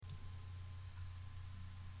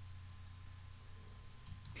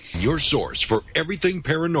your source for everything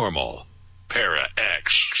paranormal. Para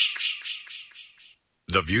X.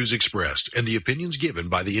 The views expressed and the opinions given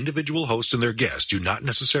by the individual host and their guests do not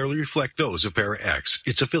necessarily reflect those of Para X,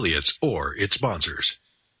 its affiliates, or its sponsors.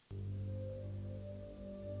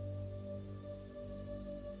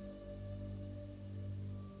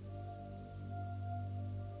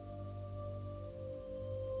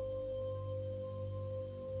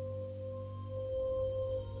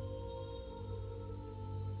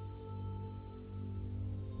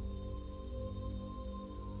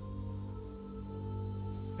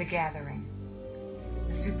 The Gathering.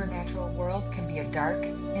 The supernatural world can be a dark,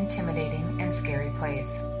 intimidating, and scary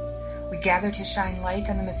place. We gather to shine light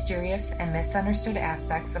on the mysterious and misunderstood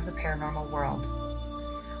aspects of the paranormal world.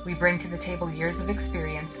 We bring to the table years of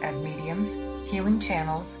experience as mediums, healing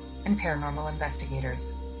channels, and paranormal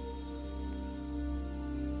investigators.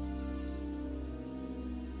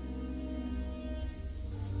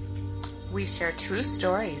 We share true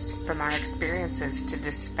stories from our experiences to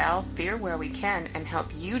dispel fear where we can and help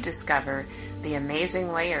you discover the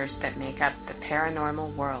amazing layers that make up the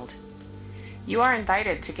paranormal world. You are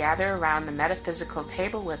invited to gather around the metaphysical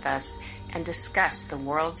table with us and discuss the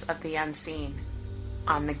worlds of the unseen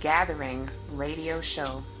on The Gathering radio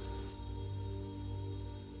show.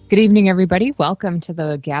 Good evening, everybody. Welcome to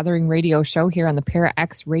The Gathering radio show here on the Para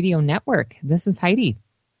X radio network. This is Heidi.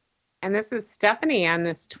 And this is Stephanie on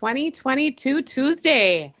this 2022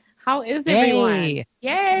 Tuesday. How is everyone?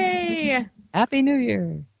 Yay! Happy New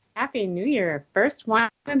Year. Happy New Year. First one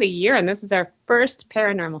of the year, and this is our first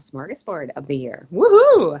Paranormal Smorgasbord of the year.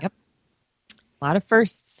 Woohoo! Yep. A lot of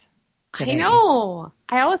firsts today. I know.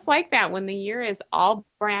 I always like that when the year is all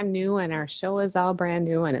brand new and our show is all brand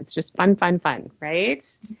new and it's just fun, right?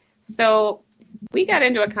 So we got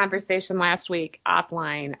into a conversation last week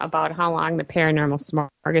offline about how long the Paranormal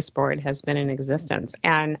Smorgasbord has been in existence.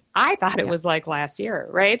 And I thought it was like last year,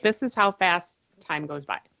 right? This is how fast time goes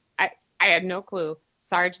by. I had no clue.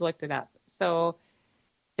 Sarge looked it up. So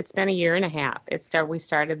it's been a year and a half. We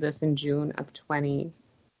started this in June of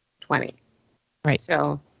 2020. Right.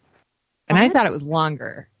 So. And I thought it was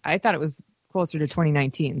longer. I thought it was closer to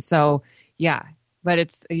 2019. So, yeah. But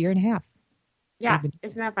it's a year and a half. Yeah,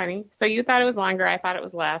 isn't that funny? So you thought it was longer, I thought it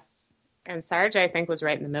was less. And Sarge, I think, was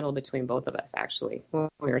right in the middle between both of us, actually, when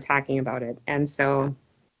we were talking about it. And so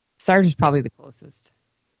Sarge is probably the closest.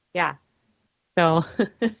 Yeah. So,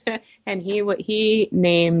 and he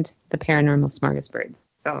named the Paranormal Smorgasbord.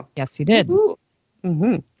 So yes, he did.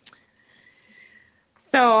 Mm-hmm.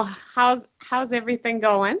 So how's everything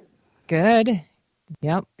going? Good.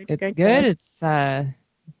 Yep, it's good. It's I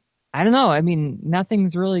don't know. I mean,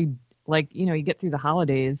 nothing's really. Like, you get through the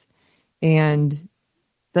holidays and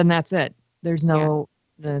then that's it. There's then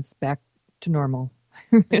it's back to normal.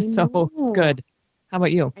 So it's good. How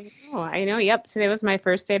about you? I know. Yep. Today was my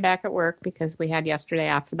first day back at work because we had yesterday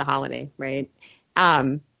off for the holiday. Right.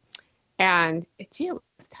 And it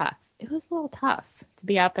was tough. It was a little tough to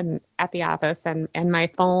be up and at the office and my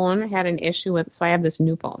phone had an issue with, so I have this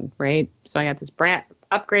new phone, right? So I got this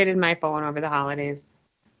upgraded my phone over the holidays.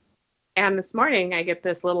 And this morning, I get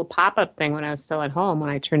this little pop-up thing when I was still at home when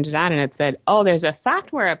I turned it on, and it said, oh, there's a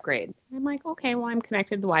software upgrade. And I'm like, okay, well, I'm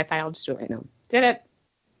connected to the Wi-Fi. I'll just do it right now. Did it.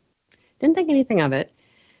 Didn't think anything of it.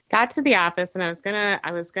 Got to the office, and I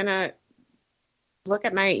was gonna look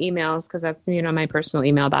at my emails because that's, my personal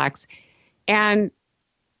email box. And,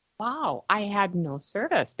 wow, I had no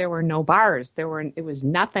service. There were no bars. It was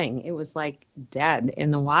nothing. It was like dead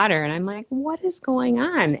in the water. And I'm like, what is going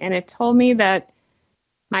on? And it told me that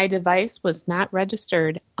my device was not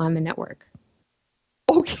registered on the network.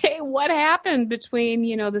 Okay, what happened between,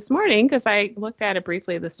 this morning? Because I looked at it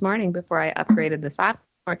briefly this morning before I upgraded the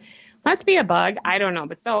software. Must be a bug. I don't know.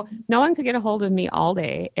 But so no one could get a hold of me all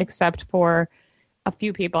day except for a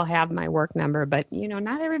few people have my work number. But,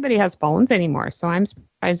 not everybody has phones anymore. So I'm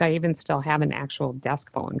surprised I even still have an actual desk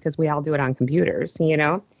phone because we all do it on computers, So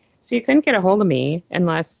you couldn't get a hold of me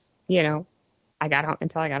unless, I got home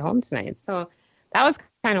until I got home tonight. So that was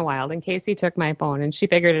kind of wild. And Casey took my phone and she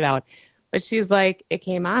figured it out. But she's like, it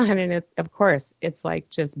came on and of course, it's like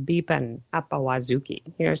just beeping up a wazookie.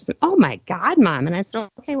 She's like, oh my God, Mom. And I said,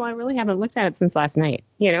 okay, well, I really haven't looked at it since last night,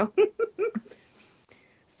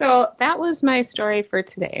 So that was my story for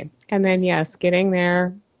today. And then, yes, getting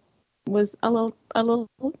there was a little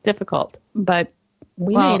difficult, but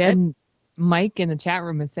we made it. And Mike in the chat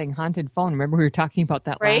room is saying haunted phone. Remember we were talking about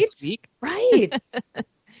that last week? Right.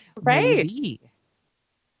 Right. Maybe.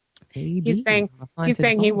 He's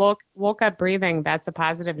saying he woke up breathing. That's a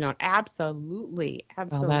positive note. Absolutely.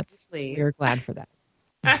 Well, you're glad for that.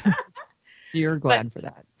 You're glad for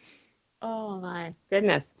that. Oh my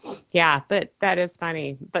goodness. Yeah, but that is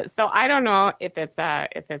funny. But so I don't know if it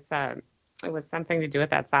was something to do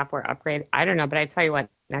with that software upgrade. I don't know, but I tell you what,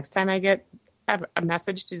 next time I get a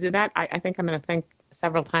message to do that, I think I'm going to think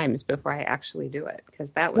several times before I actually do it,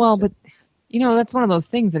 because that was but that's one of those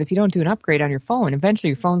things that if you don't do an upgrade on your phone, eventually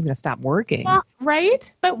your phone's going to stop working. Well,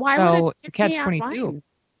 right? But why would it catch 22?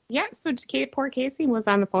 Yeah, so poor Casey was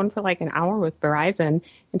on the phone for like an hour with Verizon,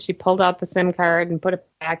 and she pulled out the SIM card and put it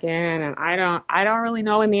back in, and I don't really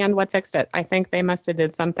know in the end what fixed it. I think they must have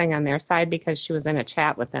did something on their side because she was in a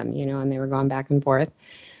chat with them, and they were going back and forth.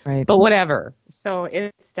 Right. But whatever. So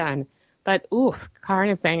it's done. But Karen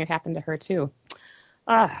is saying it happened to her too.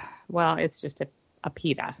 Well, it's just a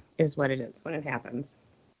PETA is what it is when it happens.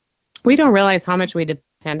 We don't realize how much we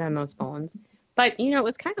depend on those phones. But, it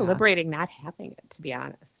was kind of liberating not having it, to be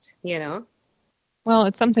honest, Well,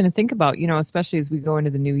 it's something to think about, especially as we go into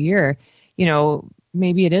the new year.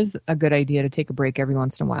 Maybe it is a good idea to take a break every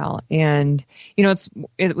once in a while. And,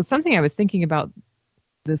 it was something I was thinking about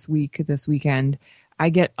this weekend. I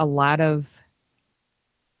get a lot of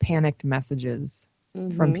panicked messages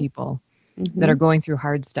from people that are going through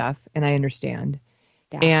hard stuff, and I understand.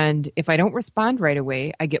 Yeah. And if I don't respond right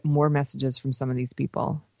away, I get more messages from some of these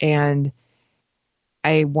people. And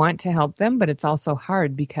I want to help them, but it's also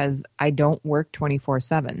hard because I don't work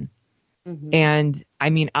 24/7. And I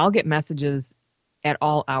mean, I'll get messages at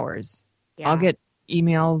all hours. Yeah. I'll get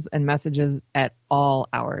emails and messages at all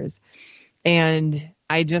hours. And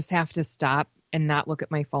I just have to stop and not look at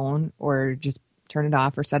my phone or just turn it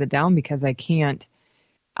off or set it down because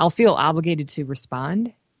I'll feel obligated to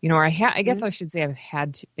respond. Or I guess I should say I've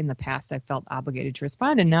had to, in the past, I felt obligated to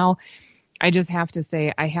respond. And now I just have to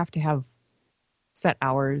say I have to have set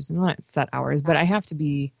hours, not set hours, but I have to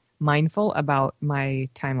be mindful about my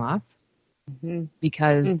time off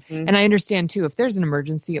because, and I understand too, if there's an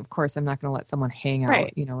emergency, of course, I'm not going to let someone hang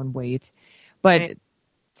out, and wait. But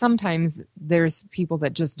sometimes there's people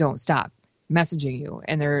that just don't stop messaging you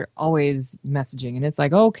and they're always messaging. And it's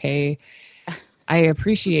like, okay, I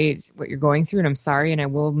appreciate what you're going through and I'm sorry. And I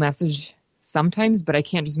will message sometimes, but I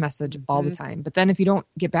can't just message all the time. But then if you don't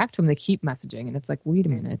get back to them, they keep messaging. And it's like, wait a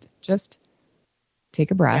minute, just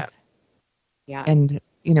take a breath. Yeah. And,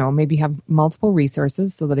 maybe have multiple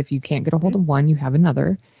resources so that if you can't get a hold of one, you have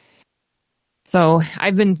another. So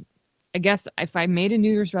I guess if I made a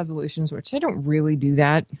New Year's resolutions, which I don't really do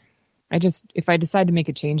that, if I decide to make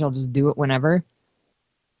a change, I'll just do it whenever.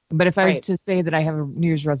 But if I was to say that I have a New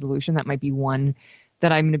Year's resolution, that might be one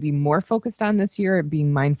that I'm going to be more focused on this year,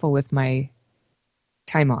 being mindful with my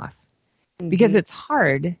time off. Because it's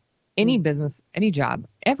hard. Any business, any job,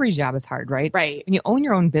 every job is hard, right? Right. When you own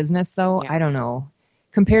your own business, though, I don't know.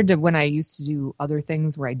 Compared to when I used to do other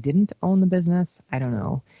things where I didn't own the business, I don't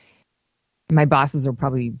know. My bosses will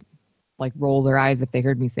probably like roll their eyes if they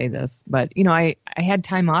heard me say this. But, I had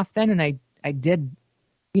time off then and I did,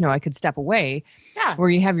 I could step away. Yeah. Where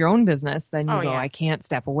you have your own business, then you go, I can't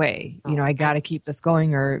step away. I got to keep this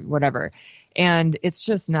going or whatever. And it's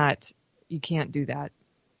just not, you can't do that.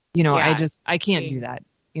 I can't do that.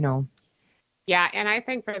 Yeah, and I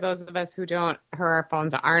think for those of us who our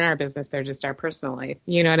phones aren't our business, they're just our personal life.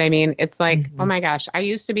 You know what I mean? It's like, oh my gosh, I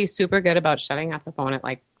used to be super good about shutting off the phone at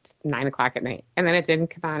like 9:00 at night. And then it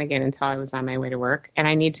didn't come on again until I was on my way to work. And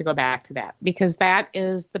I need to go back to that because that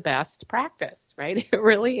is the best practice, right? It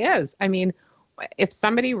really is. I mean, if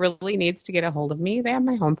somebody really needs to get a hold of me, they have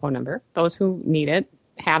my home phone number. Those who need it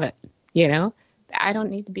have it, I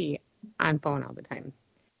don't need to be on phone all the time.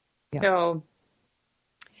 Yeah. So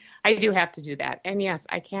I do have to do that. And yes,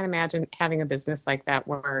 I can't imagine having a business like that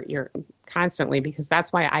where you're constantly, because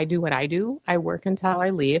that's why I do what I do. I work until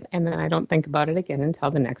I leave and then I don't think about it again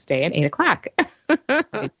until the next day at 8:00.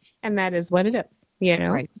 Right. And that is what it is,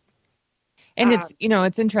 Right. And it's,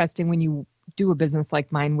 it's interesting when you do a business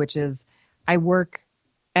like mine, which is I work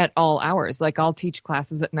at all hours. Like I'll teach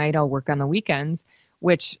classes at night. I'll work on the weekends,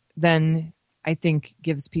 which then I think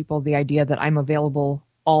gives people the idea that I'm available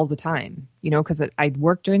all the time, because I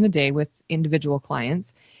work during the day with individual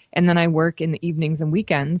clients and then I work in the evenings and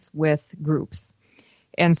weekends with groups.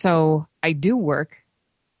 And so I do work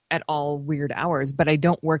at all weird hours, but I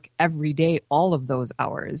don't work every day, all of those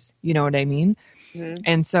hours. You know what I mean? Mm-hmm.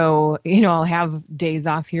 And so, I'll have days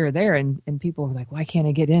off here or there and people are like, why can't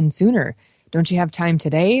I get in sooner? Don't you have time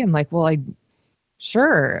today? I'm like, well,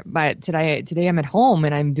 sure, but today I'm at home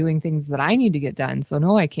and I'm doing things that I need to get done. So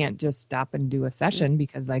no, I can't just stop and do a session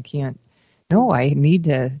because I can't. No, I need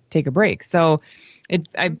to take a break. So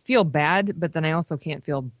I feel bad, but then I also can't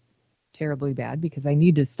feel terribly bad because I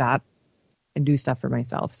need to stop and do stuff for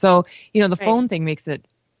myself. So, the phone thing makes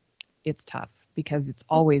it's tough because it's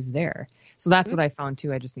always there. So that's what I found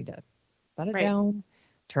too. I just need to shut it down,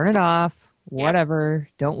 turn it off, whatever,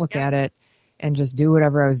 don't look at it, and just do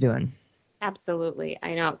whatever I was doing. Absolutely.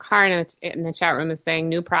 I know. Karen in the chat room is saying,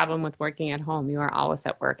 new problem with working at home. You are always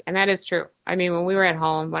at work. And that is true. I mean, when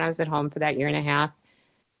I was at home for that year and a half,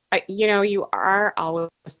 you are always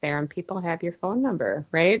there and people have your phone number,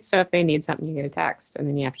 right? So if they need something, you get a text and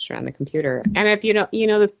then you have to turn on the computer. And if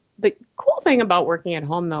the cool thing about working at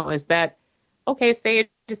home though is that, okay, say you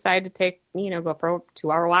decide to take, go for a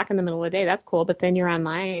 2-hour walk in the middle of the day, that's cool. But then you're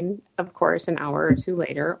online, of course, an hour or two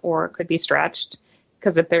later, or it could be stretched.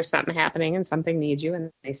 Because if there's something happening and something needs you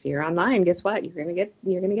and they see you're online, guess what? You're gonna get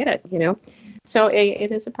it, So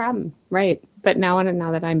it is a problem, right? But now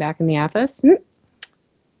that I'm back in the office,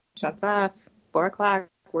 shuts off. 4:00,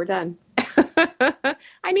 we're done.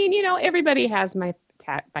 I mean, everybody has my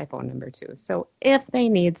phone number too. So if they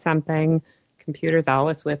need something, computer's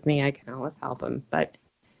always with me. I can always help them. But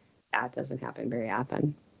that doesn't happen very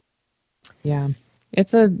often. Yeah,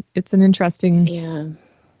 it's an interesting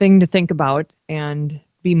thing to think about and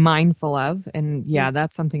be mindful of. And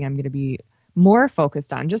that's something I'm going to be more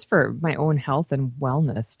focused on just for my own health and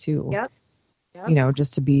wellness too. Yep.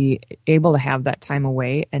 Just to be able to have that time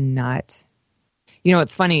away and not,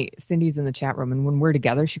 it's funny, Cindy's in the chat room and when we're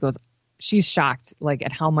together, she's shocked like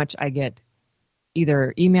at how much I get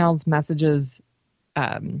either emails, messages,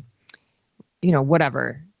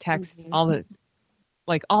 whatever, texts, all the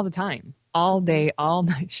time. All day, all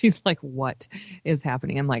night. She's like, what is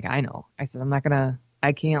happening? I'm like, I know. I said,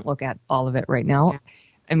 I can't look at all of it right now. Yeah.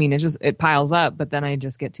 I mean, it piles up, but then I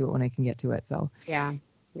just get to it when I can get to it. So yeah.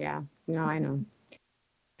 No, I know.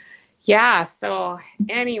 Yeah. So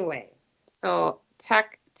anyway,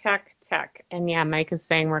 tech. And Mike is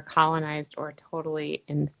saying we're colonized or totally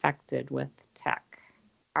infected with tech.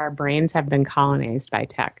 Our brains have been colonized by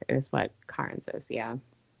tech is what Karen says. Yeah,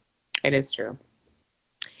 it is true.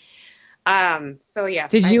 Go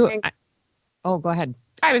ahead.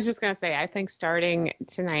 I was just going to say, I think starting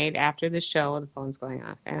tonight after the show, the phone's going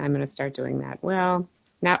off and I'm going to start doing that. Well,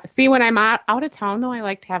 now see, when I'm out of town though, I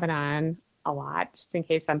like to have it on a lot just in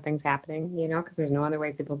case something's happening, because there's no other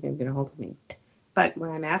way people can get a hold of me. But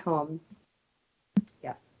when I'm at home,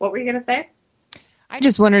 yes. What were you going to say? I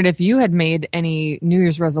just wondered if you had made any New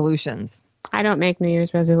Year's resolutions. I don't make New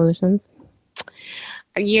Year's resolutions.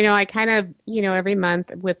 I kind of, every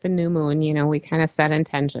month with the new moon, we kind of set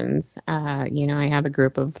intentions. I have a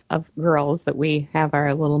group of girls that we have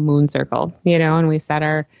our little moon circle, and we set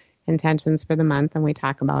our intentions for the month and we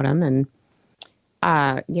talk about them. And,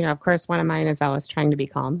 of course, one of mine is always trying to be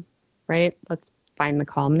calm, right? Let's find the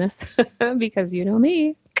calmness because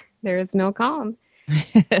me, there is no calm.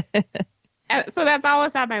 So that's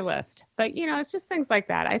always on my list. But, it's just things like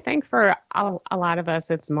that. I think for a lot of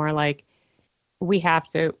us, it's more like, we have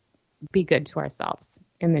to be good to ourselves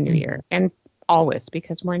in the new year and always,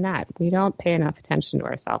 because we don't pay enough attention to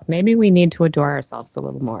ourselves. Maybe we need to adore ourselves a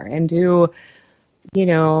little more and do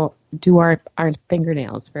our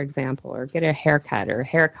fingernails, for example, or get a haircut or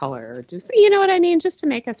hair color or do, what I mean? Just to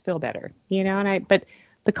make us feel better, but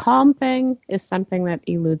the calm thing is something that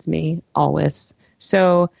eludes me always.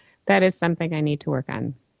 So that is something I need to work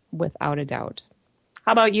on without a doubt.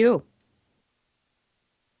 How about you?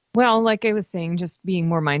 Well, like I was saying, just being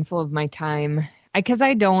more mindful of my time. Because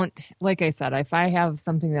I don't, like I said, if I have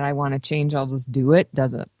something that I want to change, I'll just do it.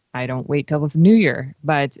 I don't wait till the new year.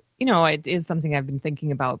 But, it is something I've been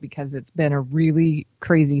thinking about because it's been a really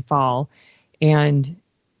crazy fall. And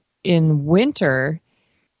in winter,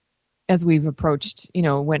 as we've approached,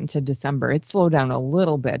 went into December, it slowed down a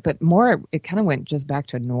little bit, but more, it kind of went just back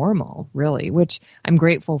to normal, really, which I'm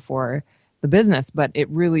grateful for the business, but it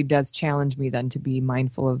really does challenge me then to be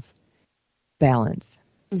mindful of balance.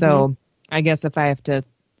 Mm-hmm. So I guess if I have to,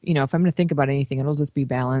 if I'm going to think about anything, it'll just be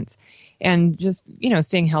balance and just,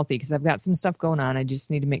 staying healthy because I've got some stuff going on. I just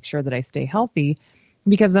need to make sure that I stay healthy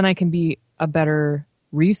because then I can be a better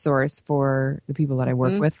resource for the people that I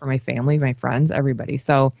work with, for my family, my friends, everybody.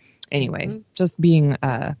 So anyway, just being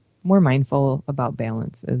more mindful about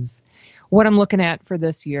balance is what I'm looking at for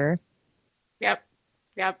this year. Yep.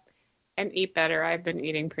 And eat better. I've been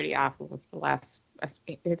eating pretty awful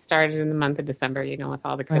it started in the month of December, with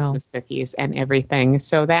all the Christmas cookies and everything.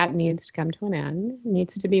 So that needs to come to an end. It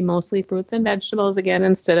needs to be mostly fruits and vegetables again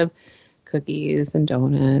instead of cookies and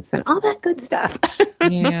donuts and all that good stuff.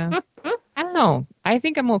 Yeah. I don't know. I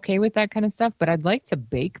think I'm okay with that kind of stuff, but I'd like to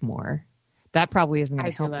bake more. That probably isn't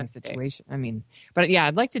going to help my situation. I mean, but yeah,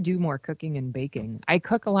 I'd like to do more cooking and baking. I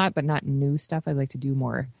cook a lot, but not new stuff. I'd like to do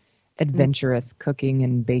more adventurous cooking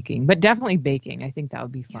and baking, but definitely baking. I think that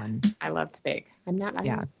would be fun. I love to bake.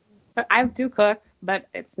 But I do cook, but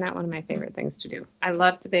it's not one of my favorite things to do. I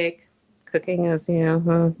love to bake. Cooking is,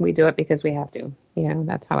 we do it because we have to.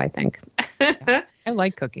 That's how I think. Yeah. I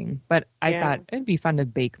like cooking, but I thought it'd be fun to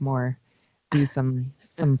bake more, do some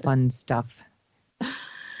fun stuff.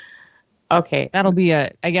 Okay. That'll be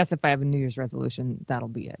I guess if I have a New Year's resolution, that'll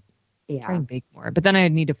be it. Yeah. Try and bake more. But then I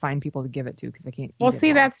need to find people to give it to because I can't eat Well, it see,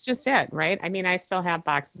 all. that's just it, right? I mean, I still have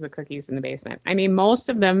boxes of cookies in the basement. I mean, most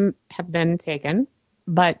of them have been taken,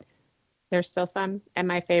 but there's still some. And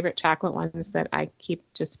my favorite chocolate ones that I keep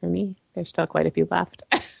just for me, there's still quite a few left.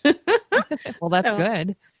 Well, that's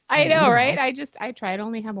good. I know, right? I try to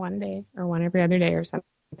only have one a day or one every other day or something,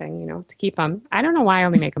 to keep them. I don't know why I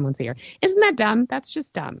only make them once a year. Isn't that dumb? That's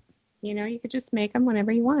just dumb. You could just make them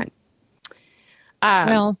whenever you want.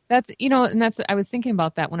 Well, that's, I was thinking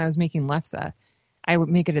about that when I was making lefse. I would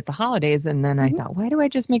make it at the holidays, and then I thought, why do I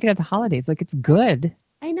just make it at the holidays? Like, it's good.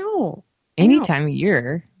 I know. Any time of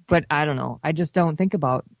year, but I don't know. I just don't think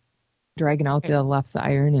about dragging out the lefse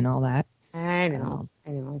iron and all that. I know.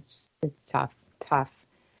 It's tough.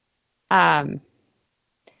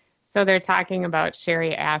 So they're talking about,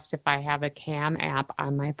 Sherry asked if I have a cam app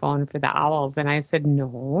on my phone for the owls. And I said,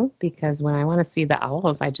 no, because when I want to see the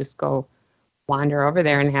owls, I just go wander over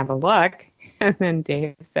there and have a look. And then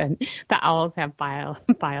Dave said, the owls have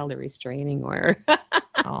filed a restraining order.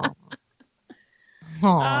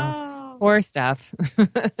 Oh, poor stuff.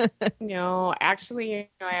 No, actually,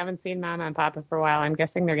 I haven't seen Mama and Papa for a while. I'm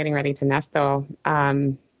guessing they're getting ready to nest, though,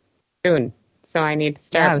 soon. So I need to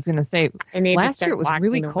start. Yeah, I was going to say, last year it was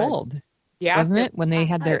really cold. Yeah, wasn't it, when they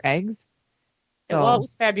had their eggs? Well, it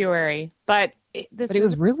was February, but it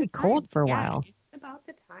was really cold for a while. It's about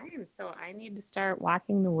the time. So I need to start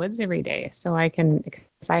walking the woods every day so I can,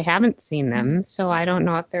 because I haven't seen them. So I don't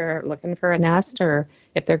know if they're looking for a nest or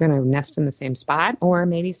if they're going to nest in the same spot or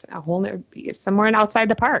maybe somewhere outside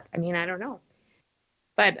the park. I mean, I don't know.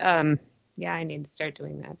 But yeah, I need to start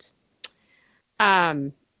doing that.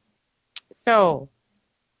 So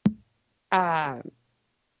Karen's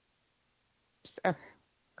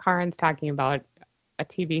talking about a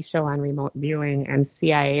TV show on remote viewing and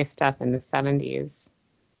CIA stuff in the 70s.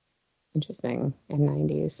 Interesting. And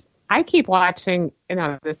 90s. I keep watching,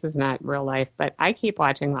 this is not real life, but I keep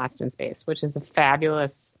watching Lost in Space, which is a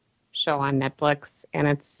fabulous show on Netflix. And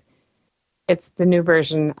it's the new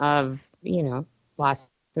version of, Lost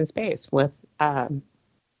in Space with, the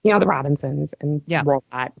Robinsons and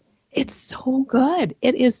Robot. It's so good.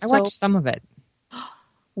 It is. I watched some of it.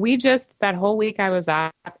 That whole week I was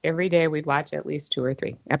off, every day we'd watch at least 2 or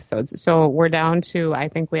 3 episodes. So we're down to, I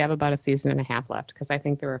think we have about a season and a half left because I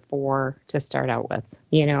think there are 4 to start out with,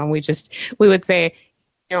 and we would say,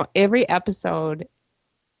 every episode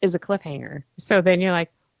is a cliffhanger. So then you're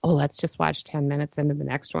like, oh, let's just watch 10 minutes into the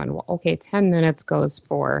next one. Well, okay, 10 minutes goes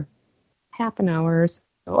for half an hour.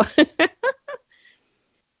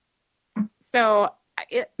 So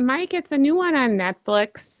Mike, it's a new one on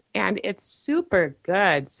Netflix, and it's super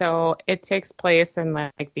good. So it takes place in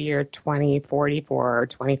like the year 2044 or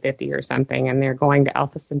 2050 or something, and they're going to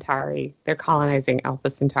Alpha Centauri. They're colonizing Alpha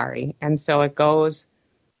Centauri. And so it goes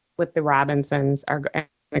with the Robinsons, and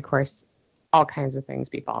of course, all kinds of things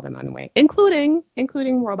befall them on the way, including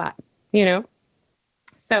Robot,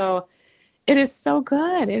 So it is so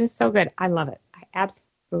good. It is so good. I love it. I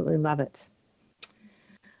absolutely love it.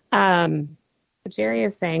 Jerry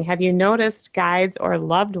is saying, have you noticed guides or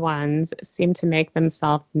loved ones seem to make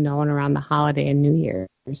themselves known around the holiday and New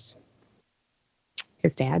Year's?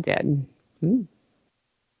 His dad did.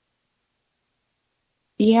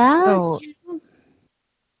 Yeah.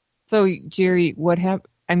 So Jerry,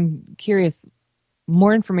 I'm curious,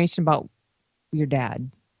 more information about your dad.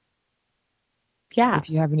 Yeah.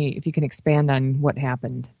 If you can expand on what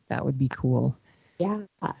happened, that would be cool. Yeah.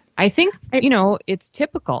 I think, it's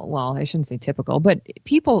typical. Well, I shouldn't say typical, but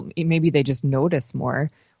people, maybe they just notice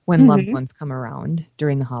more when loved ones come around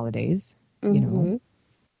during the holidays,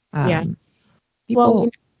 Yeah.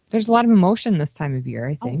 People, there's a lot of emotion this time of year,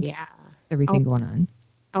 I think. Oh, yeah. Everything going on.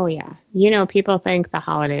 Oh, yeah. People think the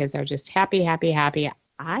holidays are just happy, happy, happy.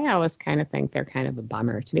 I always kind of think they're kind of a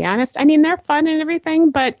bummer, to be honest. I mean, they're fun and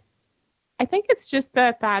everything, but I think it's just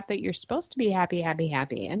the thought that you're supposed to be happy, happy,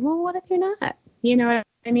 happy. And well, what if you're not? You know what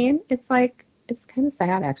I mean? It's like, it's kind of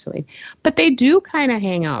sad, actually. But they do kind of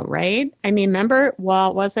hang out, right? I mean, remember, well,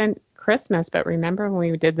 it wasn't Christmas, but remember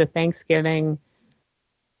when we did the Thanksgiving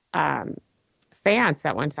seance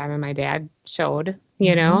that one time and my dad showed,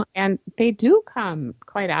 and they do come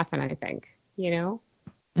quite often, I think,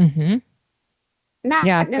 Mm-hmm.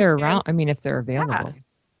 If they're around, if they're available.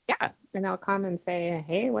 Yeah. And they'll come and say,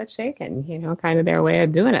 hey, what's shaking? Kind of their way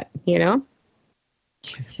of doing it,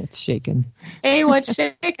 What's shaking? Hey, what's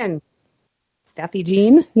shaking? Stuffy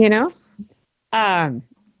Jean, you know? Yeah,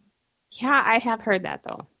 I have heard that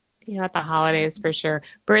though. You know, at the holidays for sure.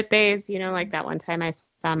 Birthdays, you know, like that one time I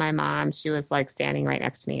saw my mom, she was like standing right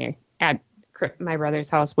next to me at my brother's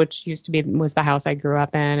house, which was the house I grew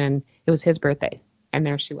up in, and it was his birthday. And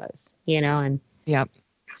there she was, you know, and yep.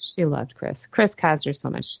 She loved Chris. Chris caused her so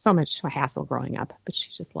much hassle growing up, but she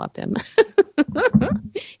just loved him.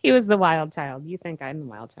 He was the wild child. You think I'm the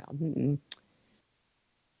wild child. Mm-mm.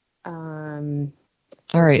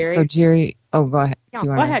 All right. So Jerry, go ahead. No,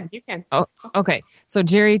 go ahead. You can. Oh, okay. So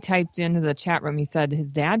Jerry typed into the chat room. He said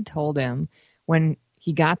his dad told him when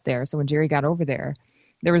he got there. So when Jerry got over there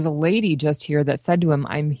was a lady just here that said to him,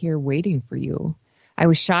 "I'm here waiting for you." I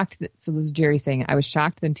was shocked. So this is Jerry saying, I was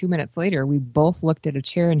shocked. Then 2 minutes later, we both looked at a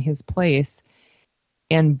chair in his place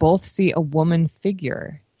and both see a woman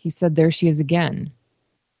figure. He said, "There she is again."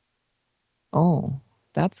 Oh,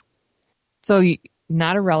 that's so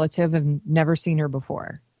not a relative. I've never seen her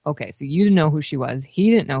before. Okay. So you didn't know who she was. He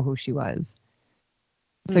didn't know who she was.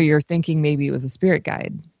 So you're thinking maybe it was a spirit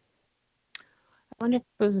guide. I wonder if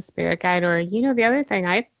it was a spirit guide, or, you know, the other thing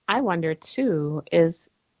I wonder too is,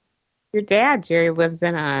 your dad, Jerry, lives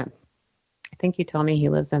in I think you told me he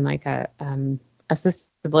lives in like a assisted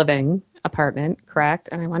living apartment, correct?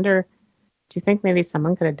 And I wonder, do you think maybe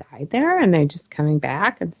someone could have died there and they're just coming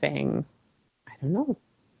back and saying, I don't know.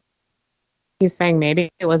 He's saying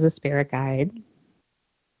maybe it was a spirit guide.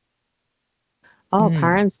 Oh,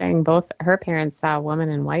 Karen's saying both her parents saw a woman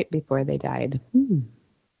in white before they died.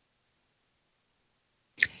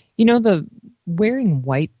 You know, the wearing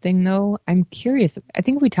white thing, though, I'm curious. I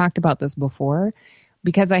think we talked about this before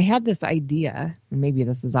because I had this idea, and maybe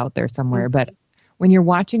this is out there somewhere, but when you're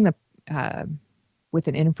watching with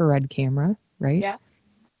an infrared camera, right? Yeah.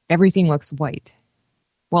 Everything looks white.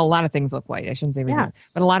 Well, a lot of things look white. I shouldn't say everything,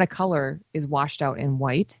 but a lot of color is washed out in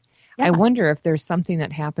white. Yeah. I wonder if there's something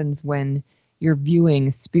that happens when you're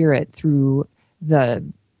viewing spirit through the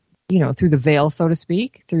veil, so to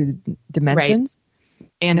speak, through the dimensions. Right.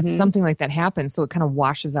 And if something like that happens, so it kind of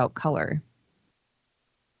washes out color.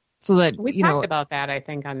 So that we talked about that, I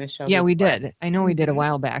think, on this show. Yeah, before. We did. I know we did a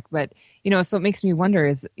while back, but so it makes me wonder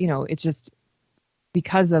is, it's just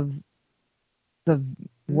because of the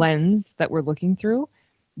lens that we're looking through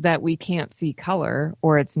that we can't see color,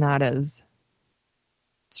 or it's not as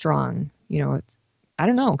strong. I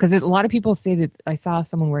don't know, because a lot of people say that I saw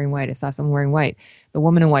someone wearing white. I saw someone wearing white. The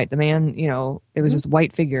woman in white, the man, it was just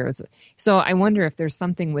white figure. So I wonder if there's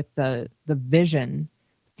something with the vision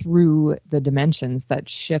through the dimensions that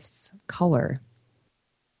shifts color.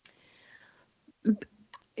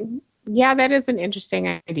 Yeah, that is an interesting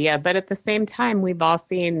idea. But at the same time, we've all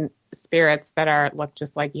seen spirits that look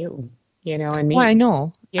just like you, and me. Well, I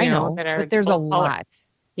know. But there's a lot.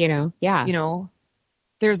 Yeah.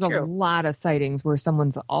 There's a lot of sightings where it's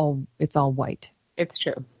all white. It's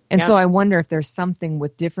true. And so I wonder if there's something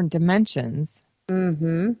with different dimensions.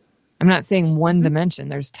 Mm-hmm. I'm not saying one dimension.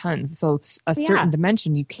 There's tons. So a certain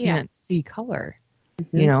dimension, you can't see color,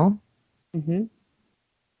 Mm-hmm.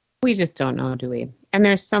 We just don't know, do we? And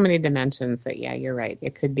there's so many dimensions that, you're right.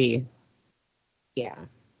 It could be,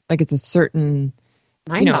 like it's a certain,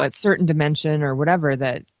 a certain dimension or whatever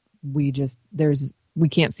that we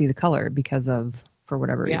can't see the color because of, for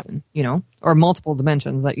whatever reason, or multiple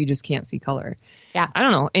dimensions that you just can't see color. Yeah. I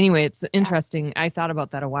don't know. Anyway, it's interesting. Yeah. I thought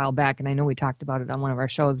about that a while back, and I know we talked about it on one of our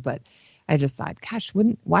shows, but I just thought, gosh,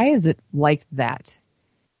 why is it like that?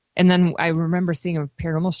 And then I remember seeing a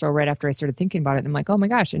paranormal show right after I started thinking about it, and I'm like, oh my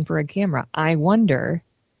gosh, infrared camera. I wonder,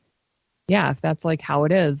 if that's like how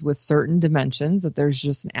it is with certain dimensions, that there's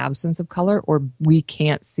just an absence of color, or we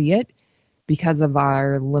can't see it because of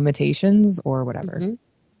our limitations or whatever. Mm-hmm.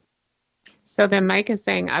 So then Mike is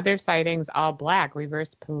saying other sightings, all black,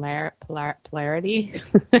 reverse polarity.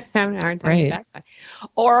 Having a hard time with that side.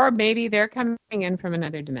 Or maybe they're coming in from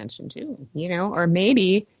another dimension too, or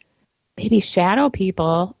maybe shadow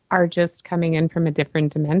people are just coming in from a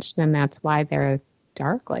different dimension, and that's why they're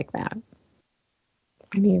dark like that.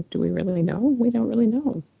 I mean, do we really know? We don't really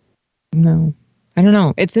know. No, I don't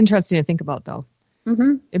know. It's interesting to think about, though.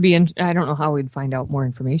 Mm-hmm. It'd be. I don't know how we'd find out more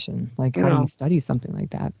information. Like, how do you study something like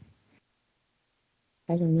that?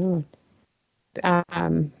 I don't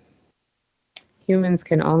know. Humans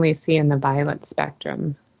can only see in the violet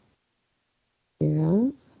spectrum.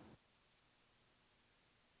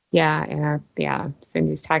 Yeah, and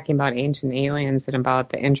Cindy's talking about ancient aliens and about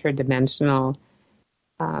the interdimensional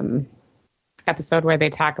episode where they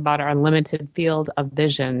talk about our limited field of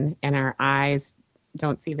vision, and our eyes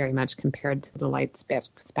don't see very much compared to the light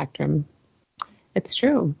spectrum. It's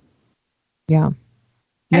true. Yeah.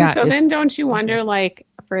 And so then don't you wonder, like,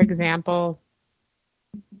 for example,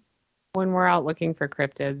 when we're out looking for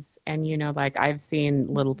cryptids and, like I've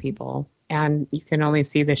seen little people and you can only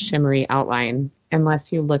see the shimmery outline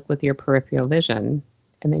unless you look with your peripheral vision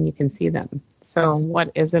and then you can see them. So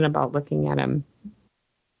what is it about looking at them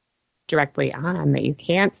directly on that you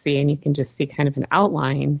can't see and you can just see kind of an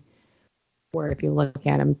outline, where if you look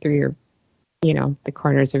at them through your, the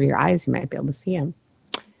corners of your eyes, you might be able to see them.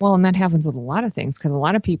 Well, and that happens with a lot of things because a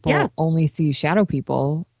lot of people only see shadow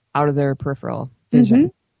people out of their peripheral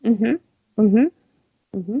vision.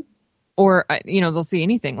 Or, they'll see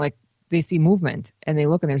anything, like they see movement and they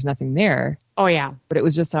look and there's nothing there. Oh, yeah. But it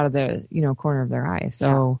was just out of the, corner of their eye.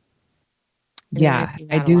 So,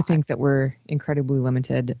 I do think that we're incredibly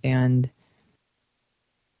limited and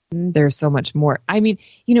there's so much more. I mean,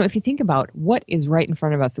 if you think about what is right in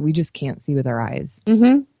front of us that we just can't see with our eyes.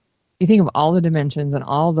 You think of all the dimensions and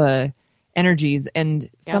all the energies and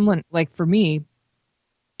someone, like for me,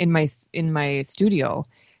 in my studio,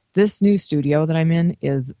 this new studio that I'm in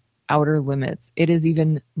is outer limits. It is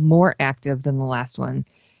even more active than the last one.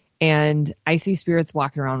 And I see spirits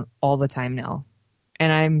walking around all the time now.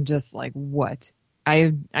 And I'm just like, what?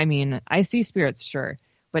 I mean, I see spirits, sure,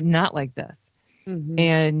 but not like this.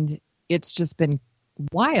 And it's just been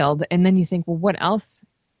wild. And then you think, well, what else?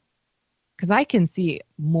 Because I can see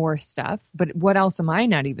more stuff, but what else am I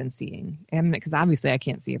not even seeing? Because obviously I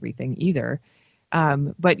can't see everything either.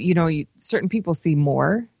 But, certain people see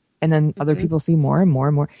more. And then other people see more and more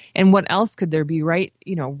and more. And what else could there be right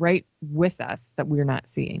with us that we're not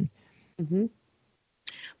seeing?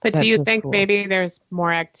 But do you think maybe there's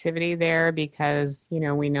more activity there because,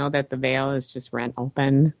 we know that the veil is just rent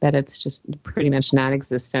open, that it's just pretty much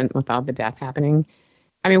non-existent with all the death happening?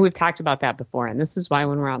 I mean, we've talked about that before. And this is why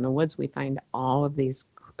when we're out in the woods, we find all of this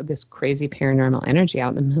crazy paranormal energy out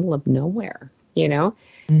in the middle of nowhere,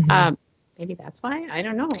 Maybe that's why. I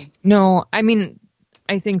don't know. No, I mean,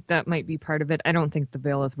 I think that might be part of it. I don't think the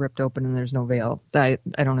veil is ripped open and there's no veil. I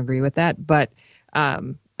don't agree with that. But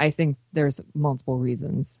I think there's multiple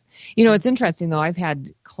reasons. It's interesting, though. I've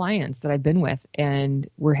had clients that I've been with and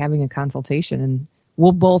we're having a consultation and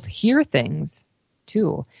we'll both hear things,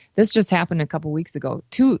 too. This just happened a couple weeks ago.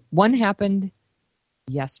 One happened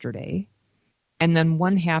yesterday and then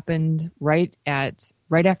one happened right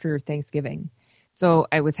after Thanksgiving. So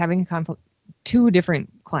I was having two different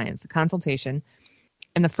clients, a consultation.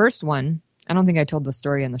 And the first one, I don't think I told the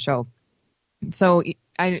story on the show. So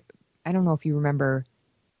I don't know if you remember,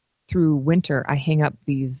 through winter, I hang up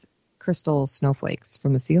these crystal snowflakes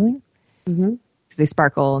from the ceiling because they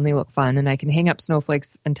sparkle and they look fun. And I can hang up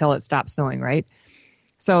snowflakes until it stops snowing, right?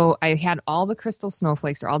 So I had all the crystal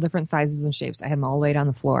snowflakes. They're all different sizes and shapes. I had them all laid on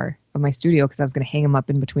the floor of my studio because I was going to hang them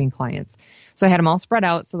up in between clients. So I had them all spread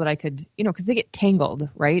out so that I could, because they get tangled,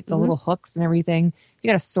 right? The little hooks and everything. You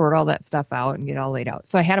got to sort all that stuff out and get it all laid out.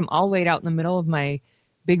 So I had them all laid out in the middle of my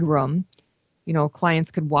big room.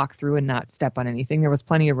 Clients could walk through and not step on anything. There was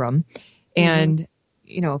plenty of room. And,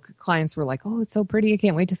 clients were like, oh, it's so pretty. I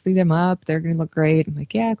can't wait to see them up. They're going to look great. I'm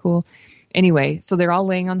like, yeah, cool. Anyway, so they're all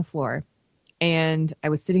laying on the floor. And I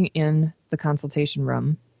was sitting in the consultation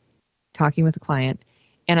room talking with the client.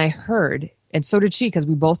 And I heard, and so did she, because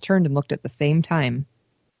we both turned and looked at the same time,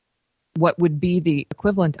 what would be the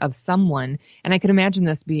equivalent of someone. And I could imagine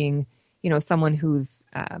this being, someone who's,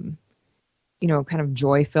 kind of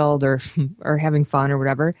joy-filled or having fun or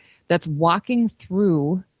whatever, that's walking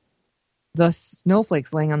through the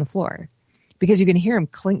snowflakes laying on the floor. Because you can hear them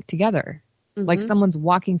clink together. Like someone's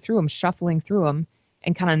walking through them, shuffling through them,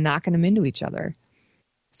 and kind of knocking them into each other.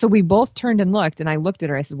 So we both turned and looked, and I looked at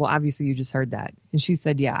her. I said, well, obviously you just heard that. And she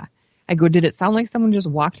said, yeah. I go, did it sound like someone just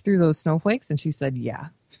walked through those snowflakes? And she said, yeah.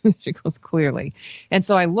 She goes, clearly. And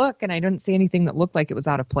so I look, and I didn't see anything that looked like it was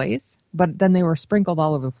out of place. But then they were sprinkled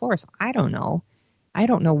all over the floor, so I don't know. I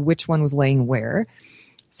don't know which one was laying where.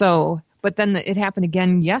 So, but then it happened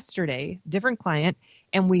again yesterday, different client,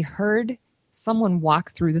 and we heard someone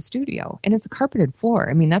walk through the studio. And it's a carpeted floor.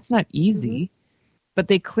 I mean, that's not easy. But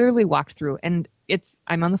they clearly walked through, and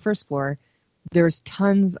I'm on the first floor. There's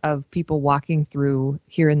tons of people walking through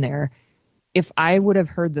here and there. If I would have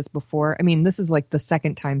heard this before, I mean, this is like the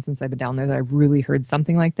second time since I've been down there that I've really heard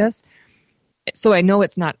something like this. So I know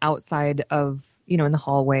it's not outside of, in the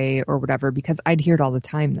hallway or whatever, because I'd hear it all the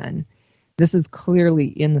time then. This is clearly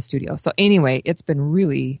in the studio. So anyway, it's been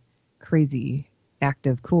really crazy,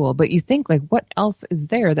 active, cool. But you think, like, what else is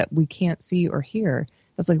there that we can't see or hear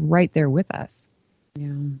that's like right there with us?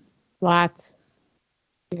 Yeah. Lots.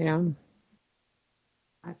 Lots.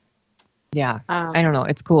 Yeah. I don't know.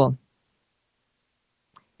 It's cool.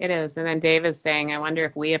 It is. And then Dave is saying, I wonder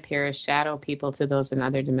if we appear as shadow people to those in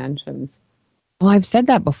other dimensions. Well, I've said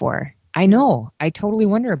that before. I know. I totally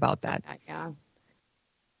wonder about that. Yeah.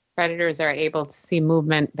 Predators are able to see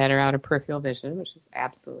movement better out of peripheral vision, which is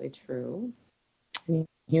absolutely true. And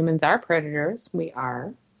humans are predators. We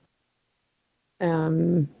are.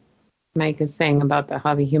 Mike is saying about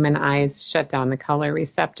how the human eyes shut down the color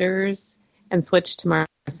receptors and switch to more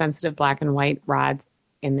sensitive black and white rods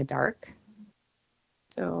in the dark.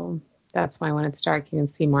 So that's why when it's dark, you can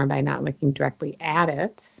see more by not looking directly at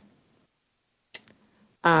it.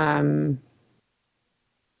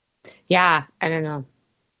 Yeah, I don't know.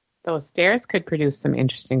 Those stairs could produce some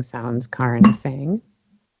interesting sounds, Karen is saying,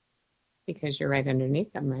 because you're right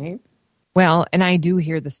underneath them, right? Well, and I do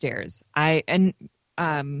hear the stairs.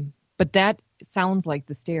 But that sounds like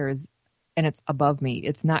the stairs, and it's above me.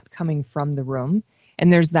 It's not coming from the room,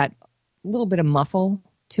 and there's that little bit of muffle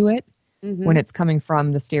to it when it's coming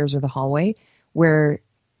from the stairs or the hallway. Where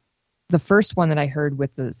the first one that I heard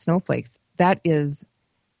with the snowflakes,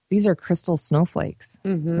 these are crystal snowflakes,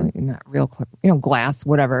 not real, glass,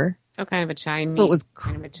 whatever. So kind of a chime. So it was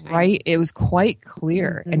right. It was quite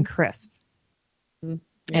clear and crisp. Yeah.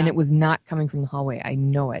 And it was not coming from the hallway. I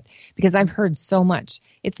know it because I've heard so much.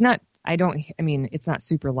 It's not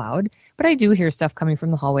super loud, but I do hear stuff coming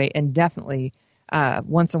from the hallway, and definitely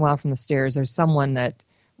once in a while from the stairs, there's someone that,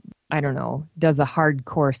 I don't know, does a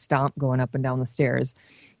hardcore stomp going up and down the stairs.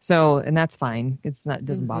 So, and that's fine. It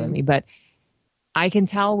doesn't bother me, but I can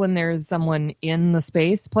tell when there's someone in the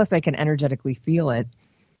space. Plus I can energetically feel it,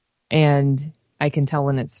 and I can tell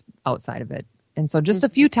when it's outside of it. And so just a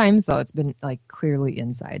few times, though, it's been like clearly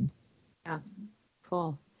inside. Yeah.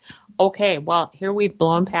 Cool. Okay. Well, here we've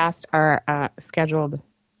blown past our scheduled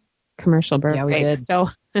commercial break. Yeah, we did. So,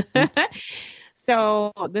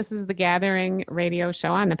 so this is the Gathering radio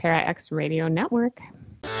show on the Para X Radio Network.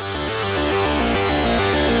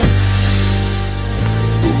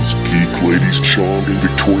 Those geek ladies, Sean and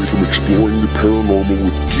Victoria from Exploring the Paranormal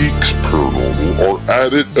with Geeks Paranormal, are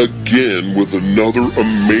at it again with another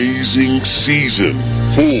amazing season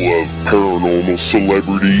full of paranormal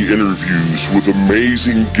celebrity interviews with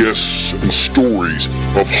amazing guests and stories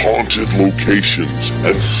of haunted locations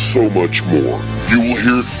and so much more. You will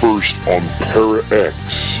hear it first on Para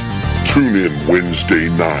X. Tune in Wednesday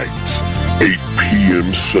nights, 8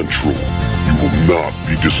 p.m. Central. You will not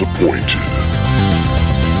be disappointed.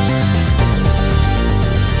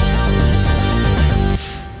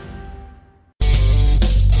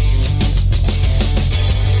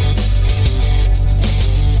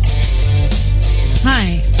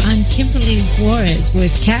 Kimberly Juarez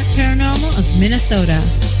with Cat Paranormal of Minnesota.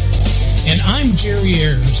 And I'm Jerry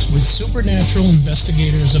Ayers with Supernatural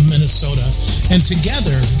Investigators of Minnesota. And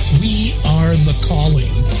together, we are The Calling.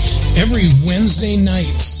 Every Wednesday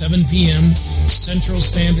night, 7 p.m. Central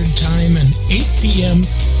Standard Time and 8 p.m.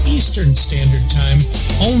 Eastern Standard Time,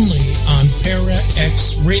 only on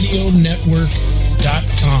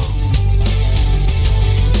ParaXRadioNetwork.com.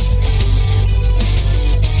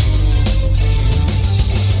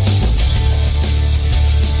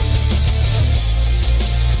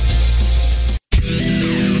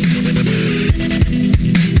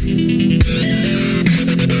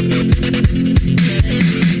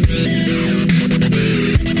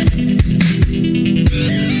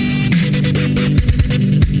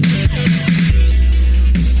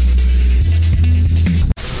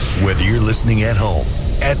 Listening at home,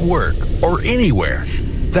 at work, or anywhere.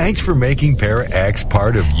 Thanks for making Para X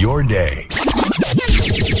part of your day.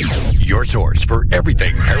 Your source for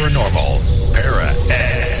everything paranormal. Para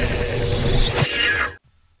X.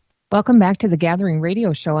 Welcome back to the Gathering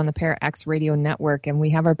Radio Show on the Para X Radio Network, and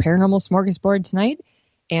we have our Paranormal Smorgasbord tonight,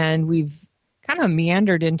 and we've kind of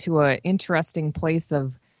meandered into an interesting place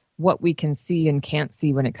of what we can see and can't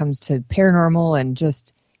see when it comes to paranormal and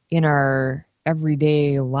just in our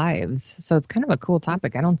everyday lives. So it's kind of a cool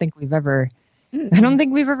topic. I don't think we've ever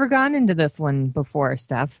gone into this one before,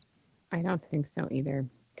 Steph. I don't think so either.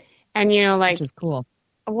 And which is cool.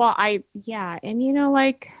 Well, I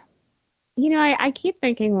keep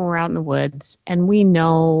thinking when we're out in the woods and we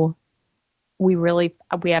know we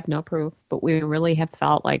have no proof, but we really have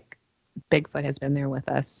felt like Bigfoot has been there with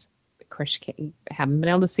us. Of course, you haven't been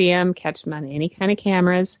able to see him, catch him on any kind of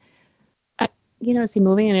cameras. Is he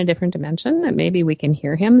moving in a different dimension that maybe we can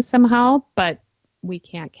hear him somehow, but we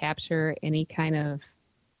can't capture any kind of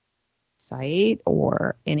sight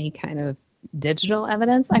or any kind of digital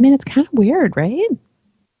evidence? I mean, it's kind of weird, right?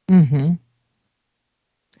 Mm-hmm.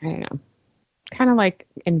 I don't know. Kind of like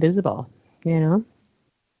invisible, I don't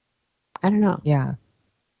know. Yeah.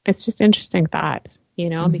 It's just interesting thought,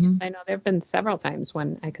 because I know there have been several times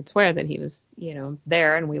when I could swear that he was,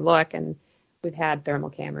 there, and we look, and we've had thermal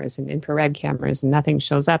cameras and infrared cameras, and nothing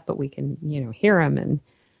shows up, but we can, hear him, and,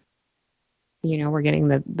 we're getting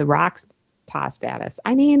the rocks tossed at us.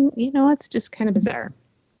 I mean, it's just kind of bizarre.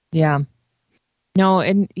 Yeah. No,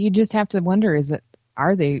 and you just have to wonder,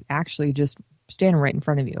 are they actually just standing right in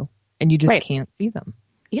front of you and you just can't see them?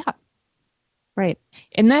 Yeah. Right.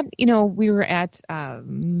 And that, we were at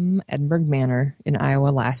Edinburgh Manor in Iowa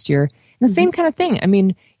last year. And the same kind of thing. I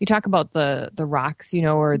mean, you talk about the rocks,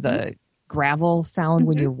 or the gravel sound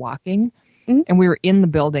when you're walking. And we were in the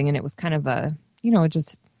building, and it was kind of a,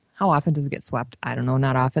 just how often does it get swept? I don't know,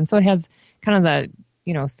 not often. So it has kind of the,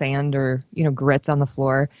 sand or, grits on the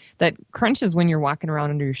floor that crunches when you're walking around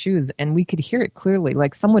under your shoes. And we could hear it clearly,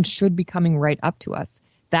 like someone should be coming right up to us.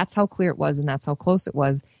 That's how clear it was, and that's how close it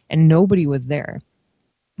was, and nobody was there.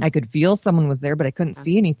 I could feel someone was there, but I couldn't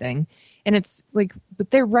see anything. And it's like,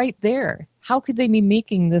 but they're right there. How could they be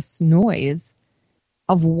making this noise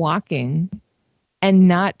of walking and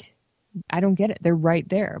not, I don't get it. They're right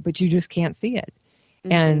there, but you just can't see it.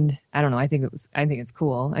 And I don't know. I think it's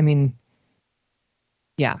cool. I mean,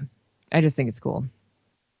 yeah, I just think it's cool.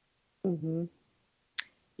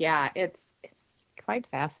 Yeah, it's quite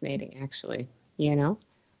fascinating, actually,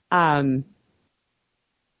 I'm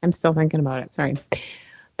still thinking about it. Sorry.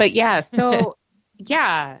 But yeah, so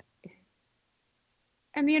yeah.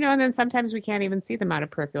 And, and then sometimes we can't even see them out of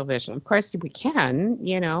peripheral vision. Of course we can,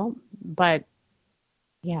 but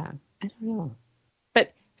yeah, I don't know.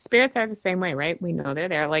 But spirits are the same way, right? We know they're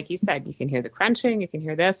there. Like you said, you can hear the crunching, you can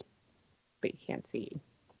hear this, but you can't see.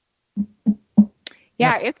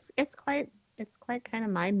 Yeah, it's quite kind of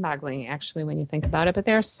mind-boggling, actually, when you think about it. But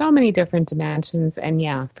there are so many different dimensions, and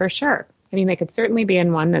yeah, for sure. I mean, they could certainly be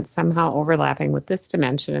in one that's somehow overlapping with this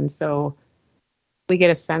dimension, and so we get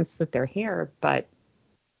a sense that they're here, but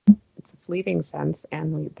it's a fleeting sense,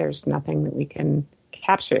 and there's nothing that we can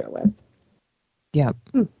capture it with. Yeah.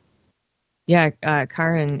 Yeah,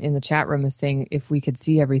 Karen in the chat room is saying if we could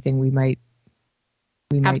see everything, we might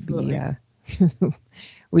Absolutely. be,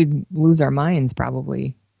 we'd lose our minds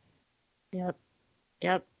probably. Yep.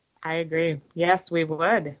 I agree. Yes, we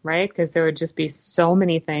would, right? Because there would just be so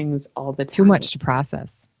many things all the time. Too much to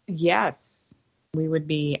process. Yes. We would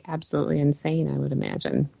be absolutely insane, I would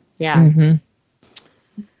imagine. Yeah.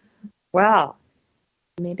 Well,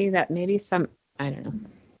 maybe some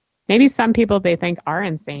people they think are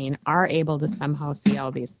insane are able to somehow see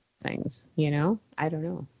all these things, I don't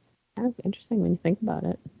know. Kind of interesting when you think about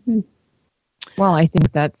it. Well, I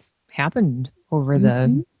think that's happened over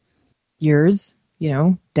the years,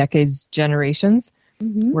 decades, generations,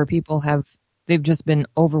 where people they've just been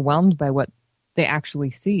overwhelmed by what they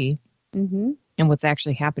actually see and what's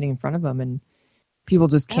actually happening in front of them. And people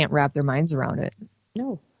just can't wrap their minds around it.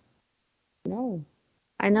 No,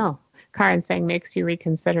 I know. Karen saying makes you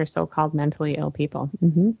reconsider so-called mentally ill people.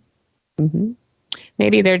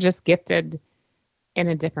 Maybe they're just gifted in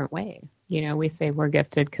a different way. We say we're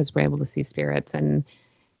gifted because we're able to see spirits and,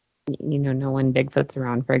 know when Bigfoot's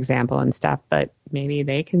around, for example, and stuff, but maybe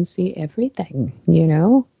they can see everything,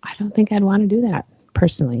 I don't think I'd want to do that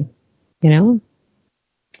personally,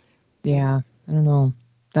 Yeah, I don't know.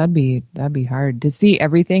 That'd be hard to see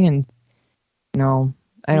everything. And no,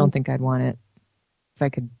 I don't think I'd want it. If I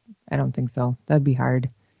could, I don't think so. That'd be hard.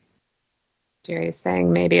 Jerry's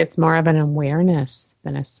saying maybe it's more of an awareness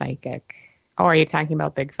than a psychic. Oh, are you talking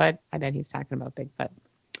about Bigfoot? I bet he's talking about Bigfoot.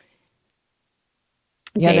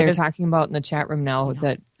 Yeah, they're talking about in the chat room now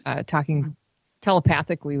that talking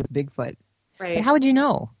telepathically with Bigfoot. Right. But how would you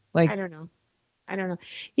know? Like, I don't know.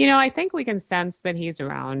 I think we can sense that he's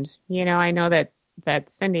around. I know that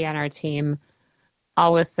Cindy on our team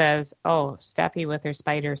always says, oh, Steffi with her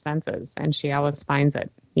spider senses, and she always finds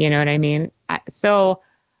it. You know what I mean? So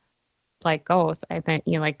like ghosts, I think,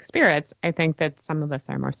 like spirits, I think that some of us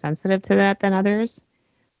are more sensitive to that than others.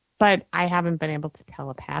 But I haven't been able to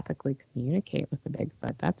telepathically communicate with the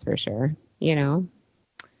Bigfoot, that's for sure. Would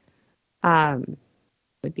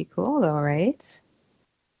be cool though, right?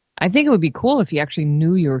 I think it would be cool if you actually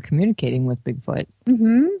knew you were communicating with Bigfoot.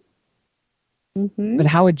 But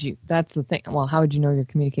how would you, that's the thing. Well, how would you know you're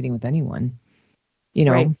communicating with anyone?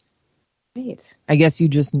 Right. I guess you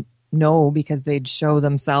just know because they'd show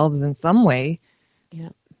themselves in some way.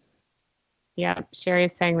 Yeah.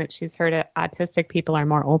 Sherry's saying that she's heard autistic people are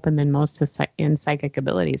more open than most in psychic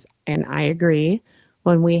abilities. And I agree.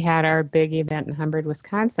 When we had our big event in Humbird,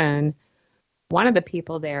 Wisconsin, one of the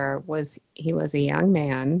people there he was a young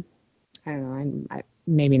man. I don't know,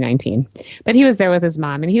 maybe 19, but he was there with his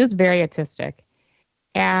mom and he was very autistic.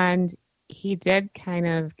 And he did kind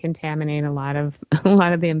of contaminate a lot of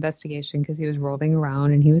the investigation because he was rolling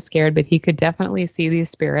around and he was scared, but he could definitely see these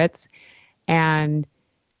spirits. And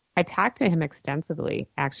I talked to him extensively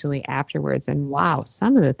actually afterwards, and wow,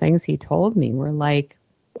 some of the things he told me were like,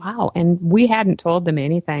 wow. And we hadn't told them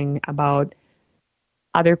anything about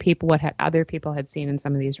other people, other people had seen in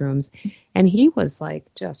some of these rooms. And he was like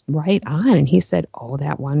just right on. And he said, oh,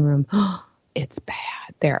 that one room, oh, it's bad.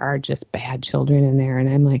 There are just bad children in there. And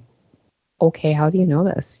I'm like, okay, how do you know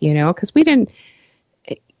this? You know, because we didn't,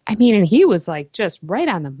 I mean, and he was like just right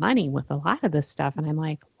on the money with a lot of this stuff. And I'm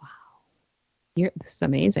like, wow, this is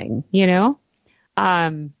amazing, you know?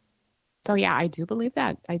 So yeah, I do believe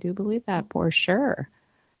that. I do believe that for sure.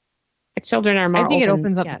 Children are more I think open, it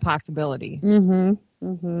opens up yes. the possibility. Mm-hmm.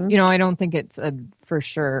 Mm-hmm. You know, I don't think it's a for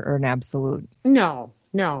sure or an absolute. No.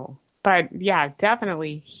 But yeah,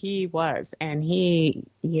 definitely he was. And he,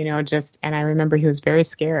 you know, and I remember he was very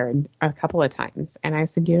scared a couple of times. And I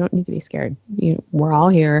said, you don't need to be scared. We're all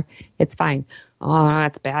here. It's fine. Oh,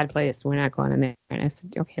 that's a bad place. We're not going in there. And I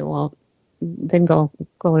said, okay, well, then go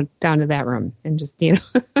down to that room and just, you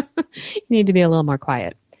need to be a little more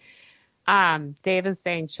quiet. Dave is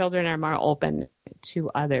saying children are more open to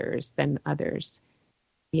others than others.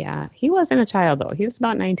 Yeah, he wasn't a child, though. He was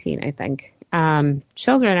about 19, I think.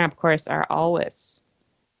 Children, of course, are always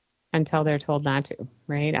until they're told not to,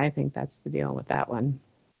 right? I think that's the deal with that one.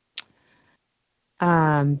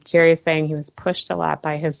 Jerry is saying he was pushed a lot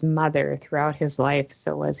by his mother throughout his life.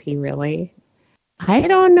 So was he really? I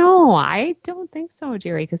don't know. I don't think so,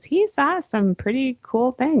 Jerry, because he saw some pretty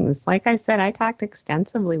cool things. Like I said, I talked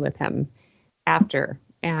extensively with him after,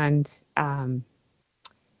 and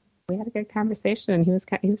we had a good conversation, and he was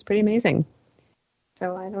pretty amazing.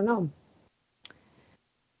 So I don't know.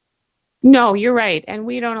 No, you're right. And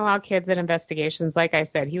we don't allow kids at investigations. Like I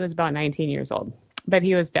said, he was about 19 years old, but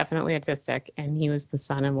he was definitely autistic, and he was the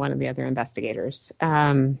son of one of the other investigators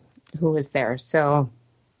who was there. So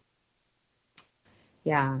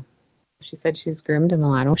yeah, she said she's groomed him a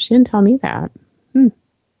lot. Oh, she didn't tell me that.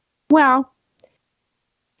 Well,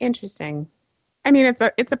 interesting. I mean,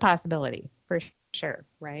 it's a possibility for sure,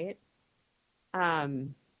 right?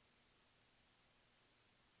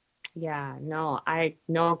 Yeah,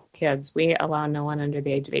 no kids. We allow no one under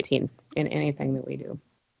the age of 18 in anything that we do.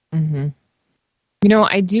 Mm-hmm. You know,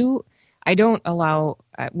 I don't allow,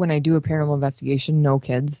 when I do a paranormal investigation, no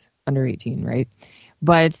kids under 18, right?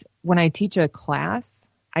 But when I teach a class,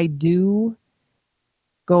 I do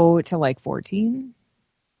go to like 14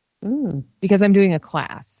 because I'm doing a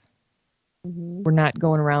class. Mm-hmm. We're not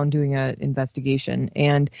going around doing an investigation.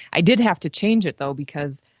 And I did have to change it, though,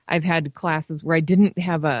 because I've had classes where I didn't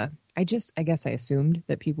have I guess I assumed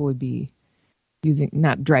that people would be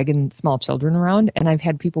not dragging small children around. And I've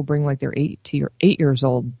had people bring like their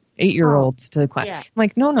 8-year-olds to the class. Yeah. I'm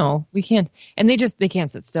like, no, we can't. And they can't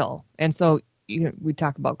sit still. And so, we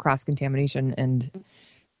talk about cross-contamination and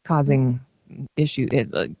causing issue.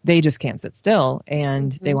 They just can't sit still,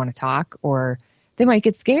 and they want to talk, or they might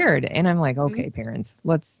get scared. And I'm like, okay, parents,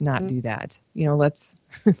 let's not do that. Let's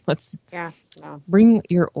bring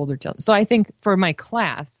your older children. So I think for my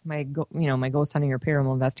class, my ghost hunting or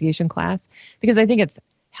paranormal investigation class, because I think it's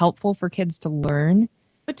helpful for kids to learn.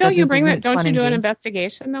 But don't you bring that? Don't you do an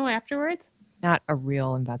investigation though afterwards? Not a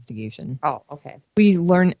real investigation. Oh, okay. We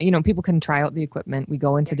learn, people can try out the equipment. We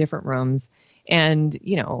go into different rooms, and,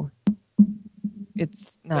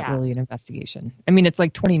 it's not really an investigation. I mean, it's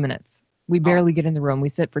like 20 minutes. We barely get in the room. We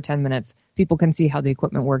sit for 10 minutes. People can see how the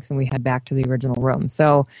equipment works, and we head back to the original room.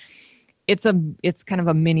 So it's kind of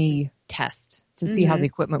a mini test to see how the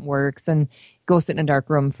equipment works, and go sit in a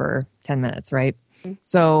dark room for 10 minutes, right? Mm-hmm.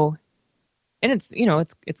 So, and it's,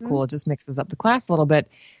 it's cool. It just mixes up the class a little bit,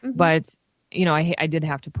 but I did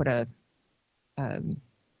have to put a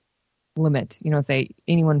limit, say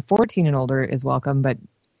anyone 14 and older is welcome, but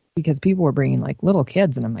because people were bringing like little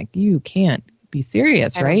kids, and I'm like, you can't be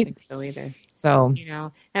serious, right? I don't think so either. So,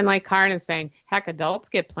 and like Karen is saying, heck, adults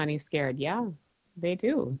get plenty scared. Yeah, they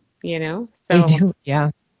do, so they do. Yeah.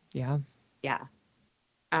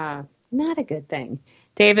 Not a good thing.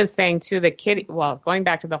 Dave is saying too, the kitty, well, going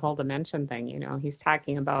back to the whole dimension thing, he's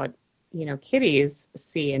talking about, kitties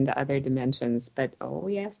see into other dimensions, but oh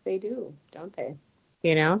yes, they do, don't they?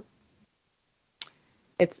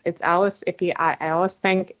 It's always, I always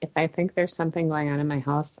think, if I think there's something going on in my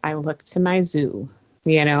house, I look to my zoo,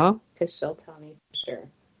 because she'll tell me for sure.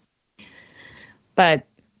 But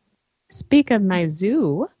speak of my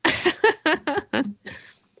zoo,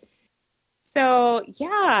 so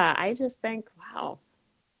yeah, I just think, wow,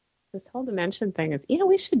 this whole dimension thing is,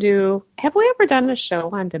 we should have we ever done a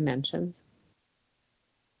show on dimensions?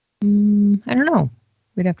 I don't know.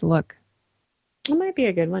 We'd have to look. It might be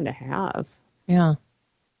a good one to have. Yeah.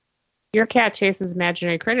 Your cat chases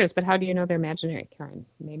imaginary critters, but how do you know they're imaginary, Karen?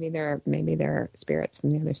 Maybe they're spirits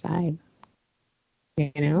from the other side.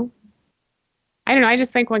 You know? I don't know. I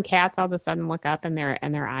just think when cats all of a sudden look up and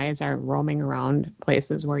their eyes are roaming around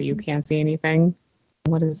places where you can't see anything,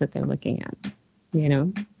 what is it they're looking at? You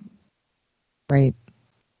know? Right.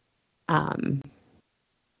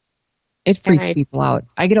 It freaks I- people out.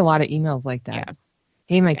 I get a lot of emails like that. Yeah.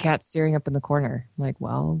 Hey, my Yeah. cat's staring up in the corner. I'm like,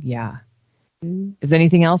 well, yeah. Is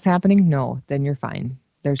anything else happening? No, then you're fine.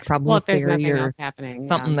 There's probably If a there's fairy nothing or else happening,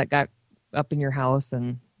 something that got up in your house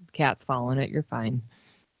and cat's following it. You're fine.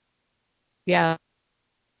 Yeah.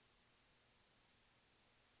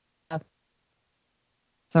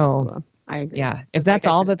 So, I agree. yeah, if Just that's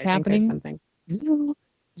like I all said, that's I think there's happening, something.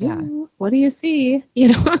 Yeah. What do you see? You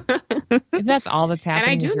know. if that's all that's And I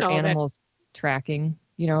happening do is your know that- animals tracking,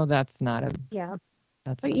 that's not a. Yeah.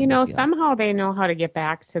 That's But not a big deal. somehow they know how to get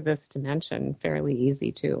back to this dimension fairly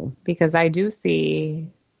easy too, because I do see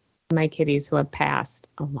my kitties who have passed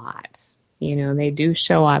a lot. They do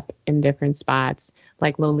show up in different spots.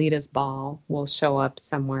 Like Lolita's ball will show up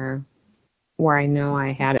somewhere where I know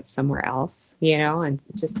I had it somewhere else, and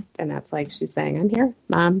that's like she's saying, "I'm here,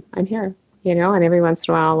 Mom, I'm here," and every once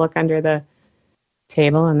in a while I'll look under the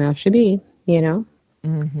table and there she be,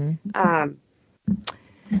 Mm-hmm.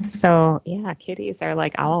 So, yeah, kitties are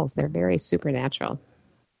like owls. They're very supernatural.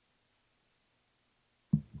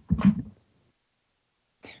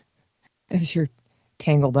 As you're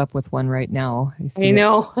tangled up with one right now. I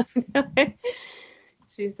know.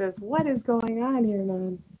 She says, "What is going on here,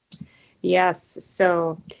 Mom?" Yes.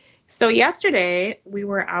 So yesterday we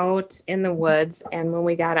were out in the woods, and when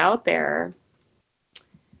we got out there,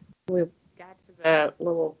 we got to the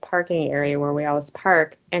little parking area where we always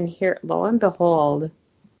park, and here, lo and behold,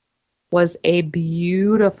 was a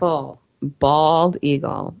beautiful bald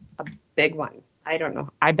eagle, a big one. I don't know.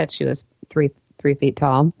 I bet she was three feet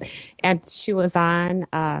tall. And she was on,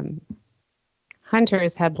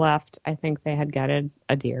 hunters had left, I think they had gutted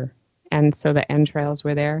a deer. And so the entrails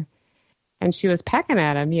were there. And she was pecking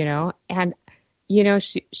at him, and,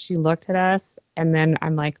 she looked at us, and then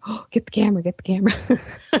I'm like, "Oh, get the camera.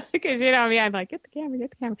 Because, I'm like, get the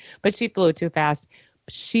camera. But she flew too fast.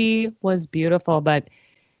 She was beautiful, but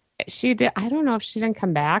she did. I don't know if she didn't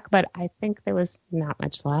come back, but I think there was not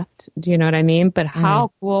much left. Do you know what I mean? But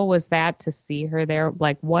how cool was that to see her there?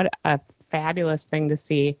 Like, what a fabulous thing to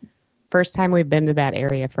see. First time we've been to that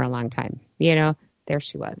area for a long time. There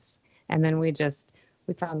she was. And then we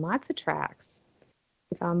found lots of tracks.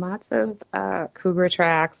 We found lots of cougar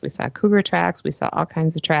tracks. We saw cougar tracks. We saw all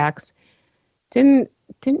kinds of tracks. Didn't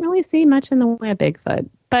really see much in the way of Bigfoot,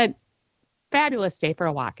 but fabulous day for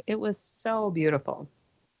a walk. It was so beautiful.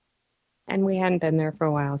 And we hadn't been there for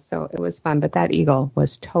a while, so it was fun. But that eagle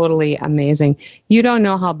was totally amazing. You don't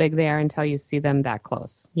know how big they are until you see them that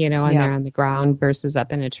close, and they're on the ground versus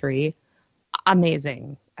up in a tree.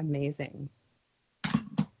 Amazing.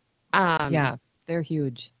 Yeah, they're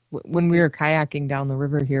huge. When we were kayaking down the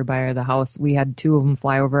river here by the house, we had two of them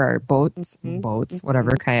fly over our boats,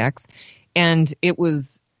 kayaks. And it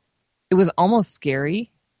was almost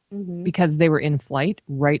scary because they were in flight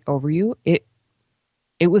right over you.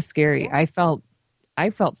 It was scary. Yeah. I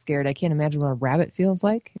felt scared. I can't imagine what a rabbit feels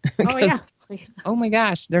like. Oh my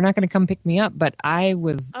gosh, they're not going to come pick me up. But it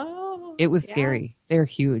was scary. They're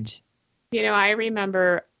huge. I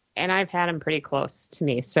remember, and I've had them pretty close to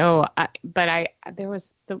me. So, there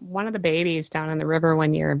was one of the babies down on the river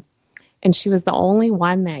one year, and she was the only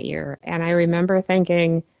one that year. And I remember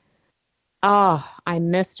thinking, oh, I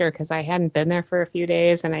missed her because I hadn't been there for a few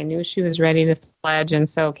days, and I knew she was ready to fledge. And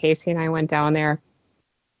so Casey and I went down there.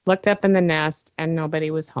 Looked up in the nest and nobody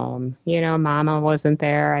was home. Mama wasn't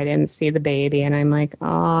there. I didn't see the baby. And I'm like,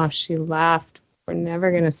 oh, she left. We're never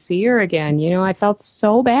going to see her again. I felt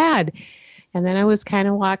so bad. And then I was kind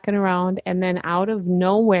of walking around, and then out of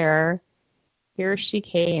nowhere, here she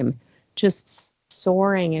came, just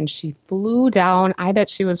soaring, and she flew down. I bet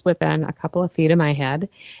she was within a couple of feet of my head.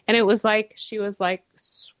 And it was like, she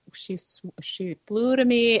flew to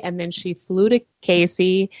me, and then she flew to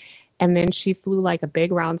Casey. And then she flew like a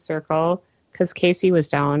big round circle because Casey was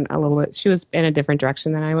down a little bit. She was in a different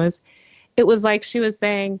direction than I was. It was like she was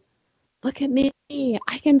saying, "Look at me.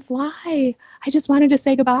 I can fly. I just wanted to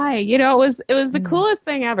say goodbye." It was the coolest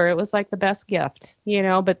thing ever. It was like the best gift,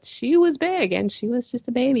 but she was big and she was just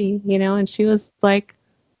a baby, and she was like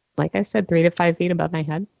I said, 3 to 5 feet above my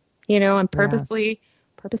head, and purposely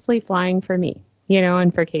flying for me,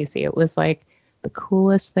 and for Casey. It was like the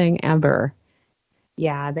coolest thing ever.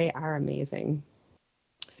 Yeah, they are amazing.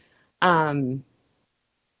 Yeah,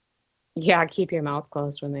 keep your mouth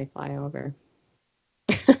closed when they fly over.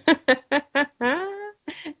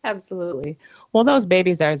 Absolutely. Well, those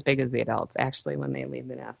babies are as big as the adults, actually, when they leave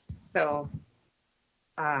the nest. So,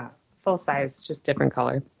 full size, just different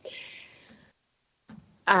color.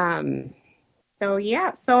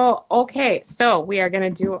 Okay. So we are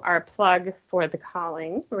going to do our plug for the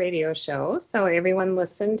Calling radio show. So everyone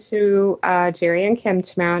listen to Jerry and Kim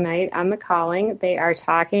tomorrow night on the Calling. They are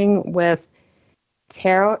talking with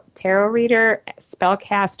tarot reader,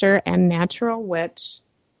 spellcaster, and natural witch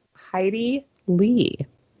Heidi Lee,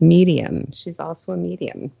 medium. She's also a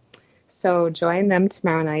medium. So join them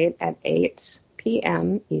tomorrow night at 8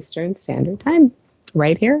 p.m. Eastern Standard Time,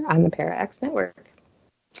 right here on the ParaX Network.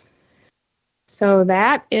 So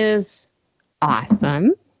that is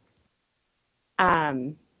awesome.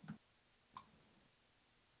 And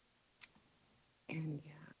yeah.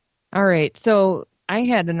 All right. So I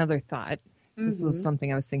had another thought. This was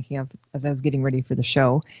something I was thinking of as I was getting ready for the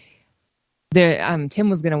show. Tim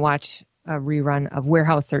was going to watch a rerun of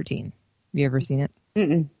Warehouse 13. Have you ever seen it?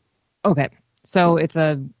 Mm-mm. Okay. So it's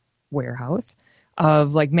a warehouse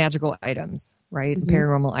of like magical items, right?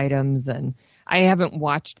 Paranormal items. And I haven't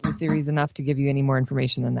watched the series enough to give you any more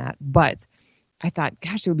information than that. But I thought,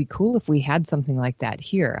 gosh, it would be cool if we had something like that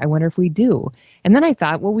here. I wonder if we do. And then I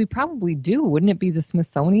thought, well, we probably do. Wouldn't it be the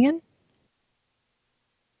Smithsonian?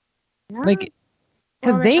 Yeah. Like,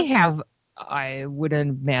 because they have, I would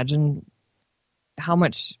imagine, how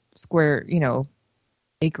much square,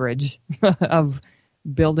 acreage of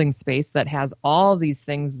building space that has all these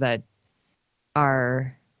things that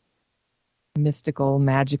are mystical,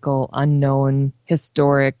 magical, unknown,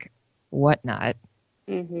 historic, whatnot.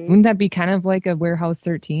 Wouldn't that be kind of like a Warehouse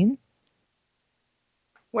 13?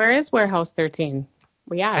 Where is Warehouse 13?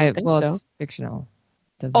 Well, yeah, I think so. It's fictional.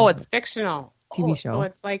 It's fictional. TV show. So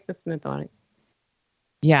it's like the Smithsonian.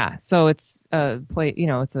 Yeah, so it's a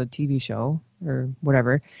it's a TV show or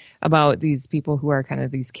whatever about these people who are kind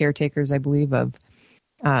of these caretakers, I believe, of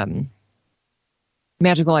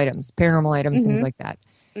magical items, paranormal items, things like that.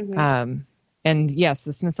 And yes,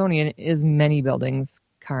 the Smithsonian is many buildings.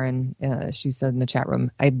 Karen, she said in the chat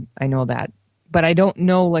room, I know that, but I don't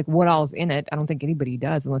know like what all's in it. I don't think anybody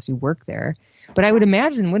does unless you work there. But I would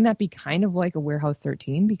imagine, wouldn't that be kind of like a Warehouse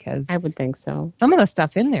 13? Because I would think so. Some of the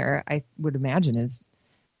stuff in there, I would imagine, is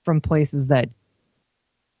from places that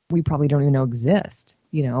we probably don't even know exist,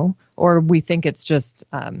 or we think it's just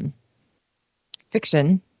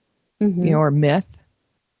fiction, or myth,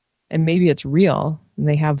 and maybe it's real, and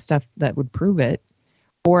they have stuff that would prove it,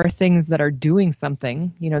 or things that are doing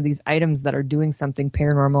something, these items that are doing something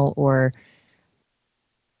paranormal or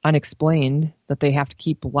unexplained that they have to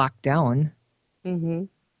keep locked down.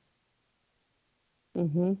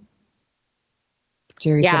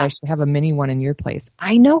 Jerry said I should have a mini one in your place.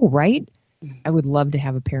 I know, right? I would love to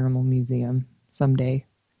have a paranormal museum someday.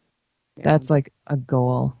 Yeah. That's like a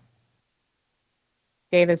goal.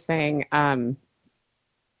 Dave is saying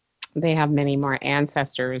they have many more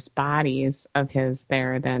ancestors' bodies of his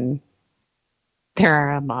there than there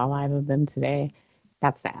are alive of them today.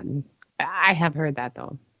 That's sad. I have heard that,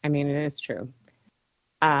 though. I mean, it is true.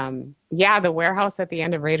 The warehouse at the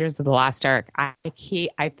end of Raiders of the Lost Ark. I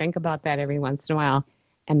think about that every once in a while.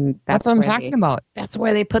 And that's what I'm talking about. That's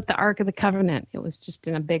where they put the Ark of the Covenant. It was just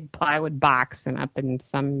in a big plywood box and up in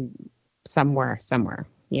somewhere,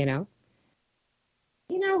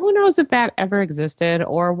 who knows if that ever existed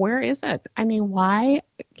or where is it? I mean, why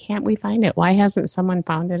can't we find it? Why hasn't someone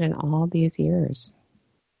found it in all these years?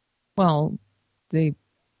 Well, they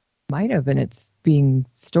might have, and it's being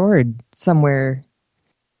stored somewhere,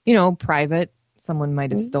 private. Someone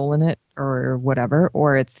might have stolen it or whatever,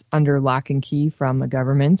 or it's under lock and key from a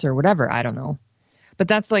government or whatever. I don't know. But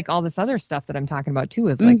that's like all this other stuff that I'm talking about too,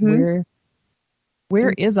 is like where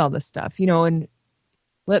is all this stuff? And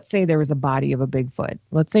let's say there was a body of a Bigfoot.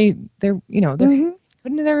 Let's say there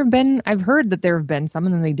couldn't there have been, I've heard that there have been some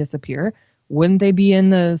and then they disappear. Wouldn't they be in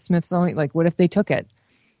the Smithsonian? Like, what if they took it?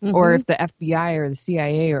 Or if the FBI or the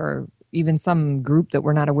CIA or even some group that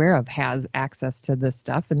we're not aware of has access to this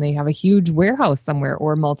stuff and they have a huge warehouse somewhere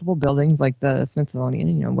or multiple buildings like the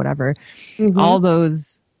Smithsonian, whatever. All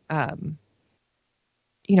those,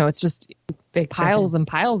 it's just big piles and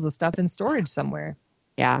piles of stuff in storage somewhere.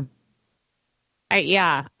 Yeah.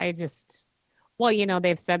 They've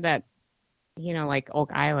said that, like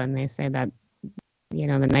Oak Island, they say that, the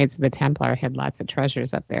Knights of the Templar had lots of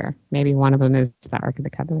treasures up there. Maybe one of them is the Ark of the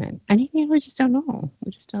Covenant. I mean, we just don't know.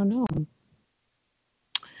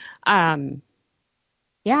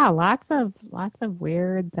 Lots of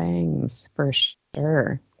weird things for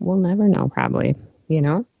sure. We'll never know, probably,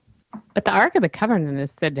 But the Ark of the Covenant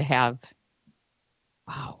is said to have,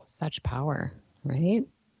 wow, such power, right?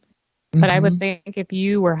 But I would think if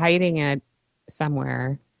you were hiding it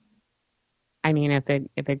somewhere, I mean, if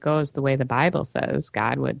it goes the way the Bible says,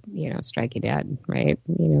 God would, strike you dead, right?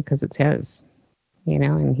 Because it's his,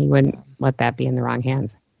 and he wouldn't let that be in the wrong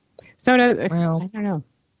hands. So I don't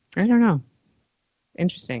know.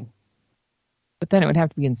 Interesting. But then it would have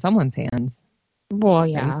to be in someone's hands. Well,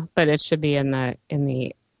 yeah, right? But it should be in the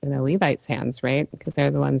Levites' hands, right? Because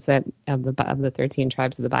they're the ones that of the 13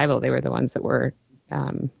 tribes of the Bible, they were the ones that were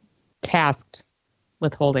tasked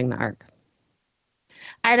with holding the ark.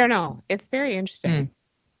 I don't know. It's very interesting.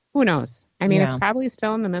 Who knows? I mean, It's probably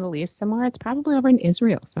still in the Middle East somewhere. It's probably over in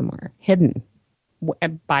Israel somewhere, hidden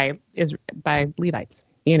by Levites.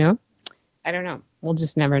 I don't know. We'll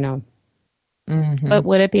just never know. But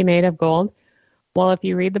would it be made of gold? Well, if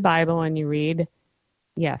you read the Bible and you read,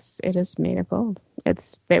 yes, it is made of gold.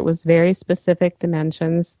 It was very specific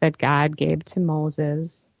dimensions that God gave to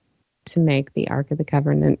Moses to make the Ark of the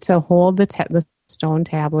Covenant, to hold the stone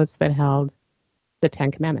tablets that held the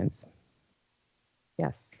 10 Commandments.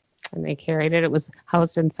 Yes. And they carried it. It was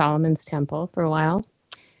housed in Solomon's temple for a while.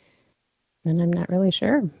 And I'm not really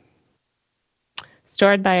sure.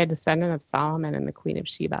 Stored by a descendant of Solomon and the Queen of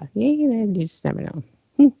Sheba. You just never know.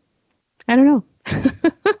 I don't know.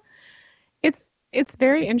 It's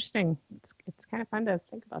very interesting. It's kind of fun to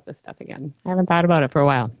think about this stuff again. I haven't thought about it for a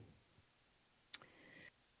while.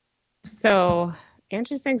 So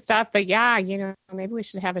interesting stuff. But yeah, maybe we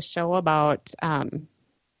should have a show about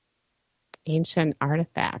ancient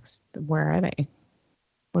artifacts. Where are they?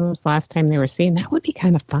 When was the last time they were seen? That would be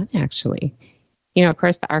kind of fun, actually. Of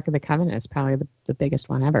course, the Ark of the Covenant is probably the biggest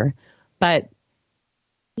one ever. But,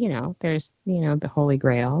 there's, the Holy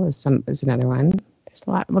Grail is another one. There's a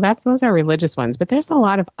lot. Well, those are religious ones, but there's a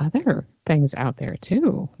lot of other things out there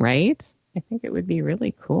too, right? I think it would be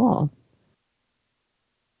really cool.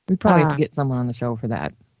 We probably have to get someone on the show for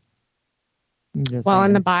that. In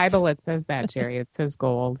the Bible, it says that, Jerry. It says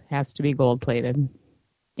gold. It has to be gold-plated.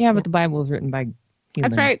 Yeah, but the Bible is written by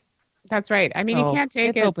humans. That's right. I mean, you can't take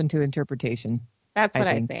it. It's open to interpretation. That's what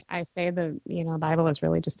I say. I say the Bible is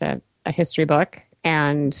really just a history book,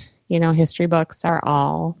 and history books are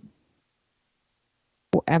all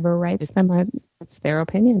whoever writes them, it's their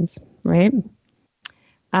opinions, right?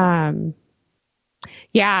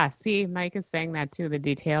 Yeah. See, Mike is saying that too. The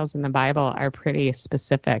details in the Bible are pretty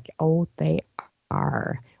specific. Oh, they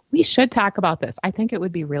are. We should talk about this. I think it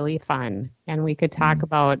would be really fun, and we could talk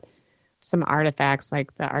about some artifacts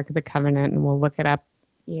like the Ark of the Covenant, and we'll look it up,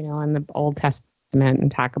 in the Old Testament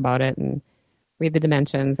and talk about it and read the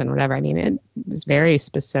dimensions and whatever. I mean, it was very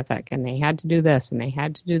specific, and they had to do this and they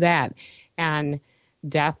had to do that. And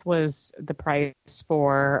death was the price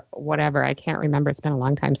for whatever. I can't remember. It's been a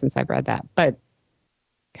long time since I've read that, but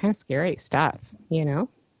kind of scary stuff,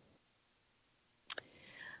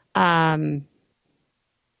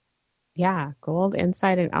 Yeah, gold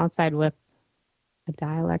inside and outside with a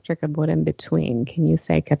dielectric of wood in between. Can you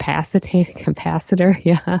say capacitor?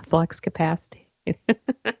 Yeah, flux capacitor.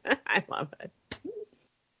 I love it.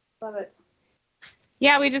 Love it.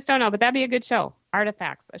 Yeah, we just don't know, but that'd be a good show.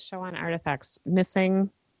 Artifacts, a show on artifacts, missing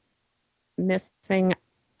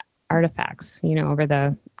artifacts, over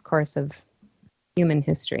the course of human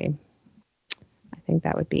history. I think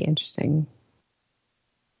that would be interesting.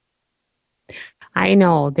 I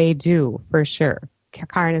know they do, for sure.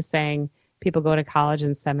 Karen is saying people go to college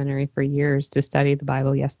and seminary for years to study the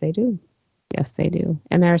Bible. Yes, they do. Yes, they do.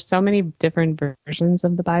 And there are so many different versions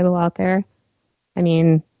of the Bible out there. I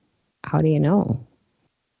mean, how do you know?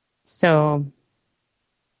 So,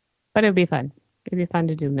 but it would be fun. It'd be fun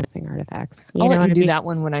to do missing artifacts. I'll let you do that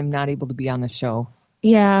one when I'm not able to be on the show.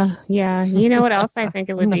 Yeah. You know what else I think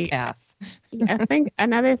it would be? Pass. I think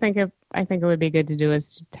it would be good to do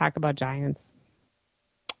is to talk about giants.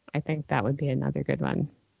 I think that would be another good one.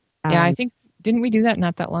 Yeah, I think, didn't we do that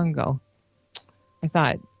not that long ago? I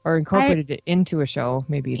thought, or incorporated it into a show.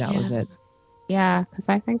 Maybe that was it. Yeah, because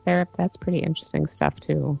I think that's pretty interesting stuff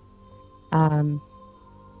too. Time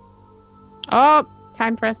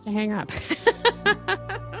for us to hang up.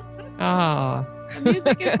 Oh. The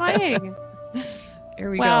music is playing.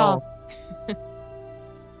 Here we go.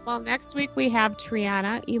 Well, next week we have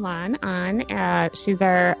Triana Elan on. She's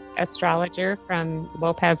our astrologer from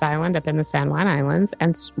Lopez Island up in the San Juan Islands,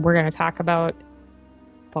 and we're going to talk about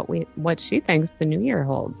what she thinks the new year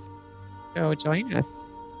holds. So join us.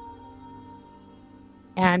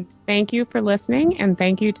 And thank you for listening, and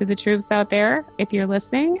thank you to the troops out there. If you're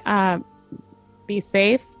listening, be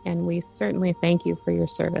safe, and we certainly thank you for your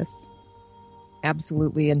service.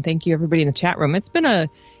 Absolutely. And thank you, everybody in the chat room. It's been a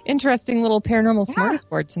interesting little paranormal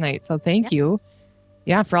smorgasbord tonight. So thank you.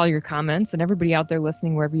 Yeah, for all your comments, and everybody out there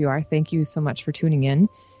listening wherever you are. Thank you so much for tuning in.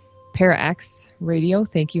 ParaX Radio,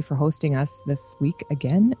 thank you for hosting us this week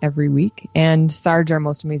again, every week. And Sarge, our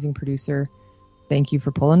most amazing producer, thank you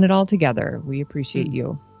for pulling it all together. We appreciate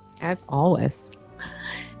you. As always.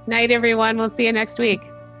 Night, everyone. We'll see you next week.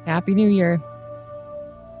 Happy New Year.